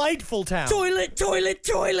 To Delightful Town. toilet, toilet,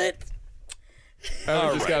 toilet.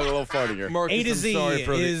 I just got a little fartier. Marcus, A to I'm Z sorry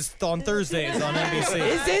for the- is on Thursdays on NBC.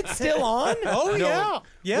 Is it still on? Oh yeah,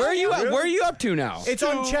 yeah. Where are you? Where are you up to now? It's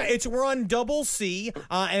on. We're on Double C,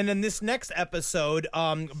 and in this next episode,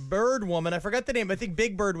 Bird Woman. I forgot the name. I think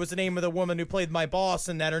Big Bird was the name of the woman who played my boss,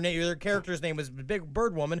 and that her character's name was Big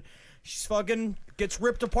Bird Woman. She's fucking gets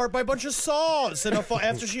ripped apart by a bunch of saws, and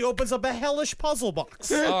after she opens up a hellish puzzle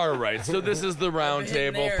box. All right, so this is the round been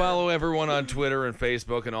table. there. Follow everyone on Twitter and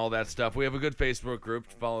Facebook and all that stuff. We have a good Facebook group.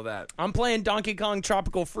 Follow that. I'm playing Donkey Kong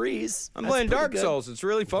Tropical Freeze. I'm playing Dark good. Souls. It's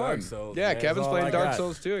really fun. Dark Souls, yeah, man, that's Kevin's all playing I Dark got.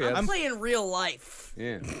 Souls too. Yeah. I'm playing real life.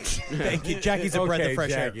 yeah. Thank you, Jackie's a breath Okay, of fresh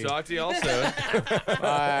air. Jackie. Talk to you all soon.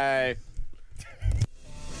 Bye.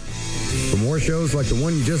 For more shows like the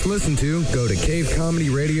one you just listened to, go to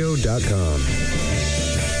cavecomedyradio.com.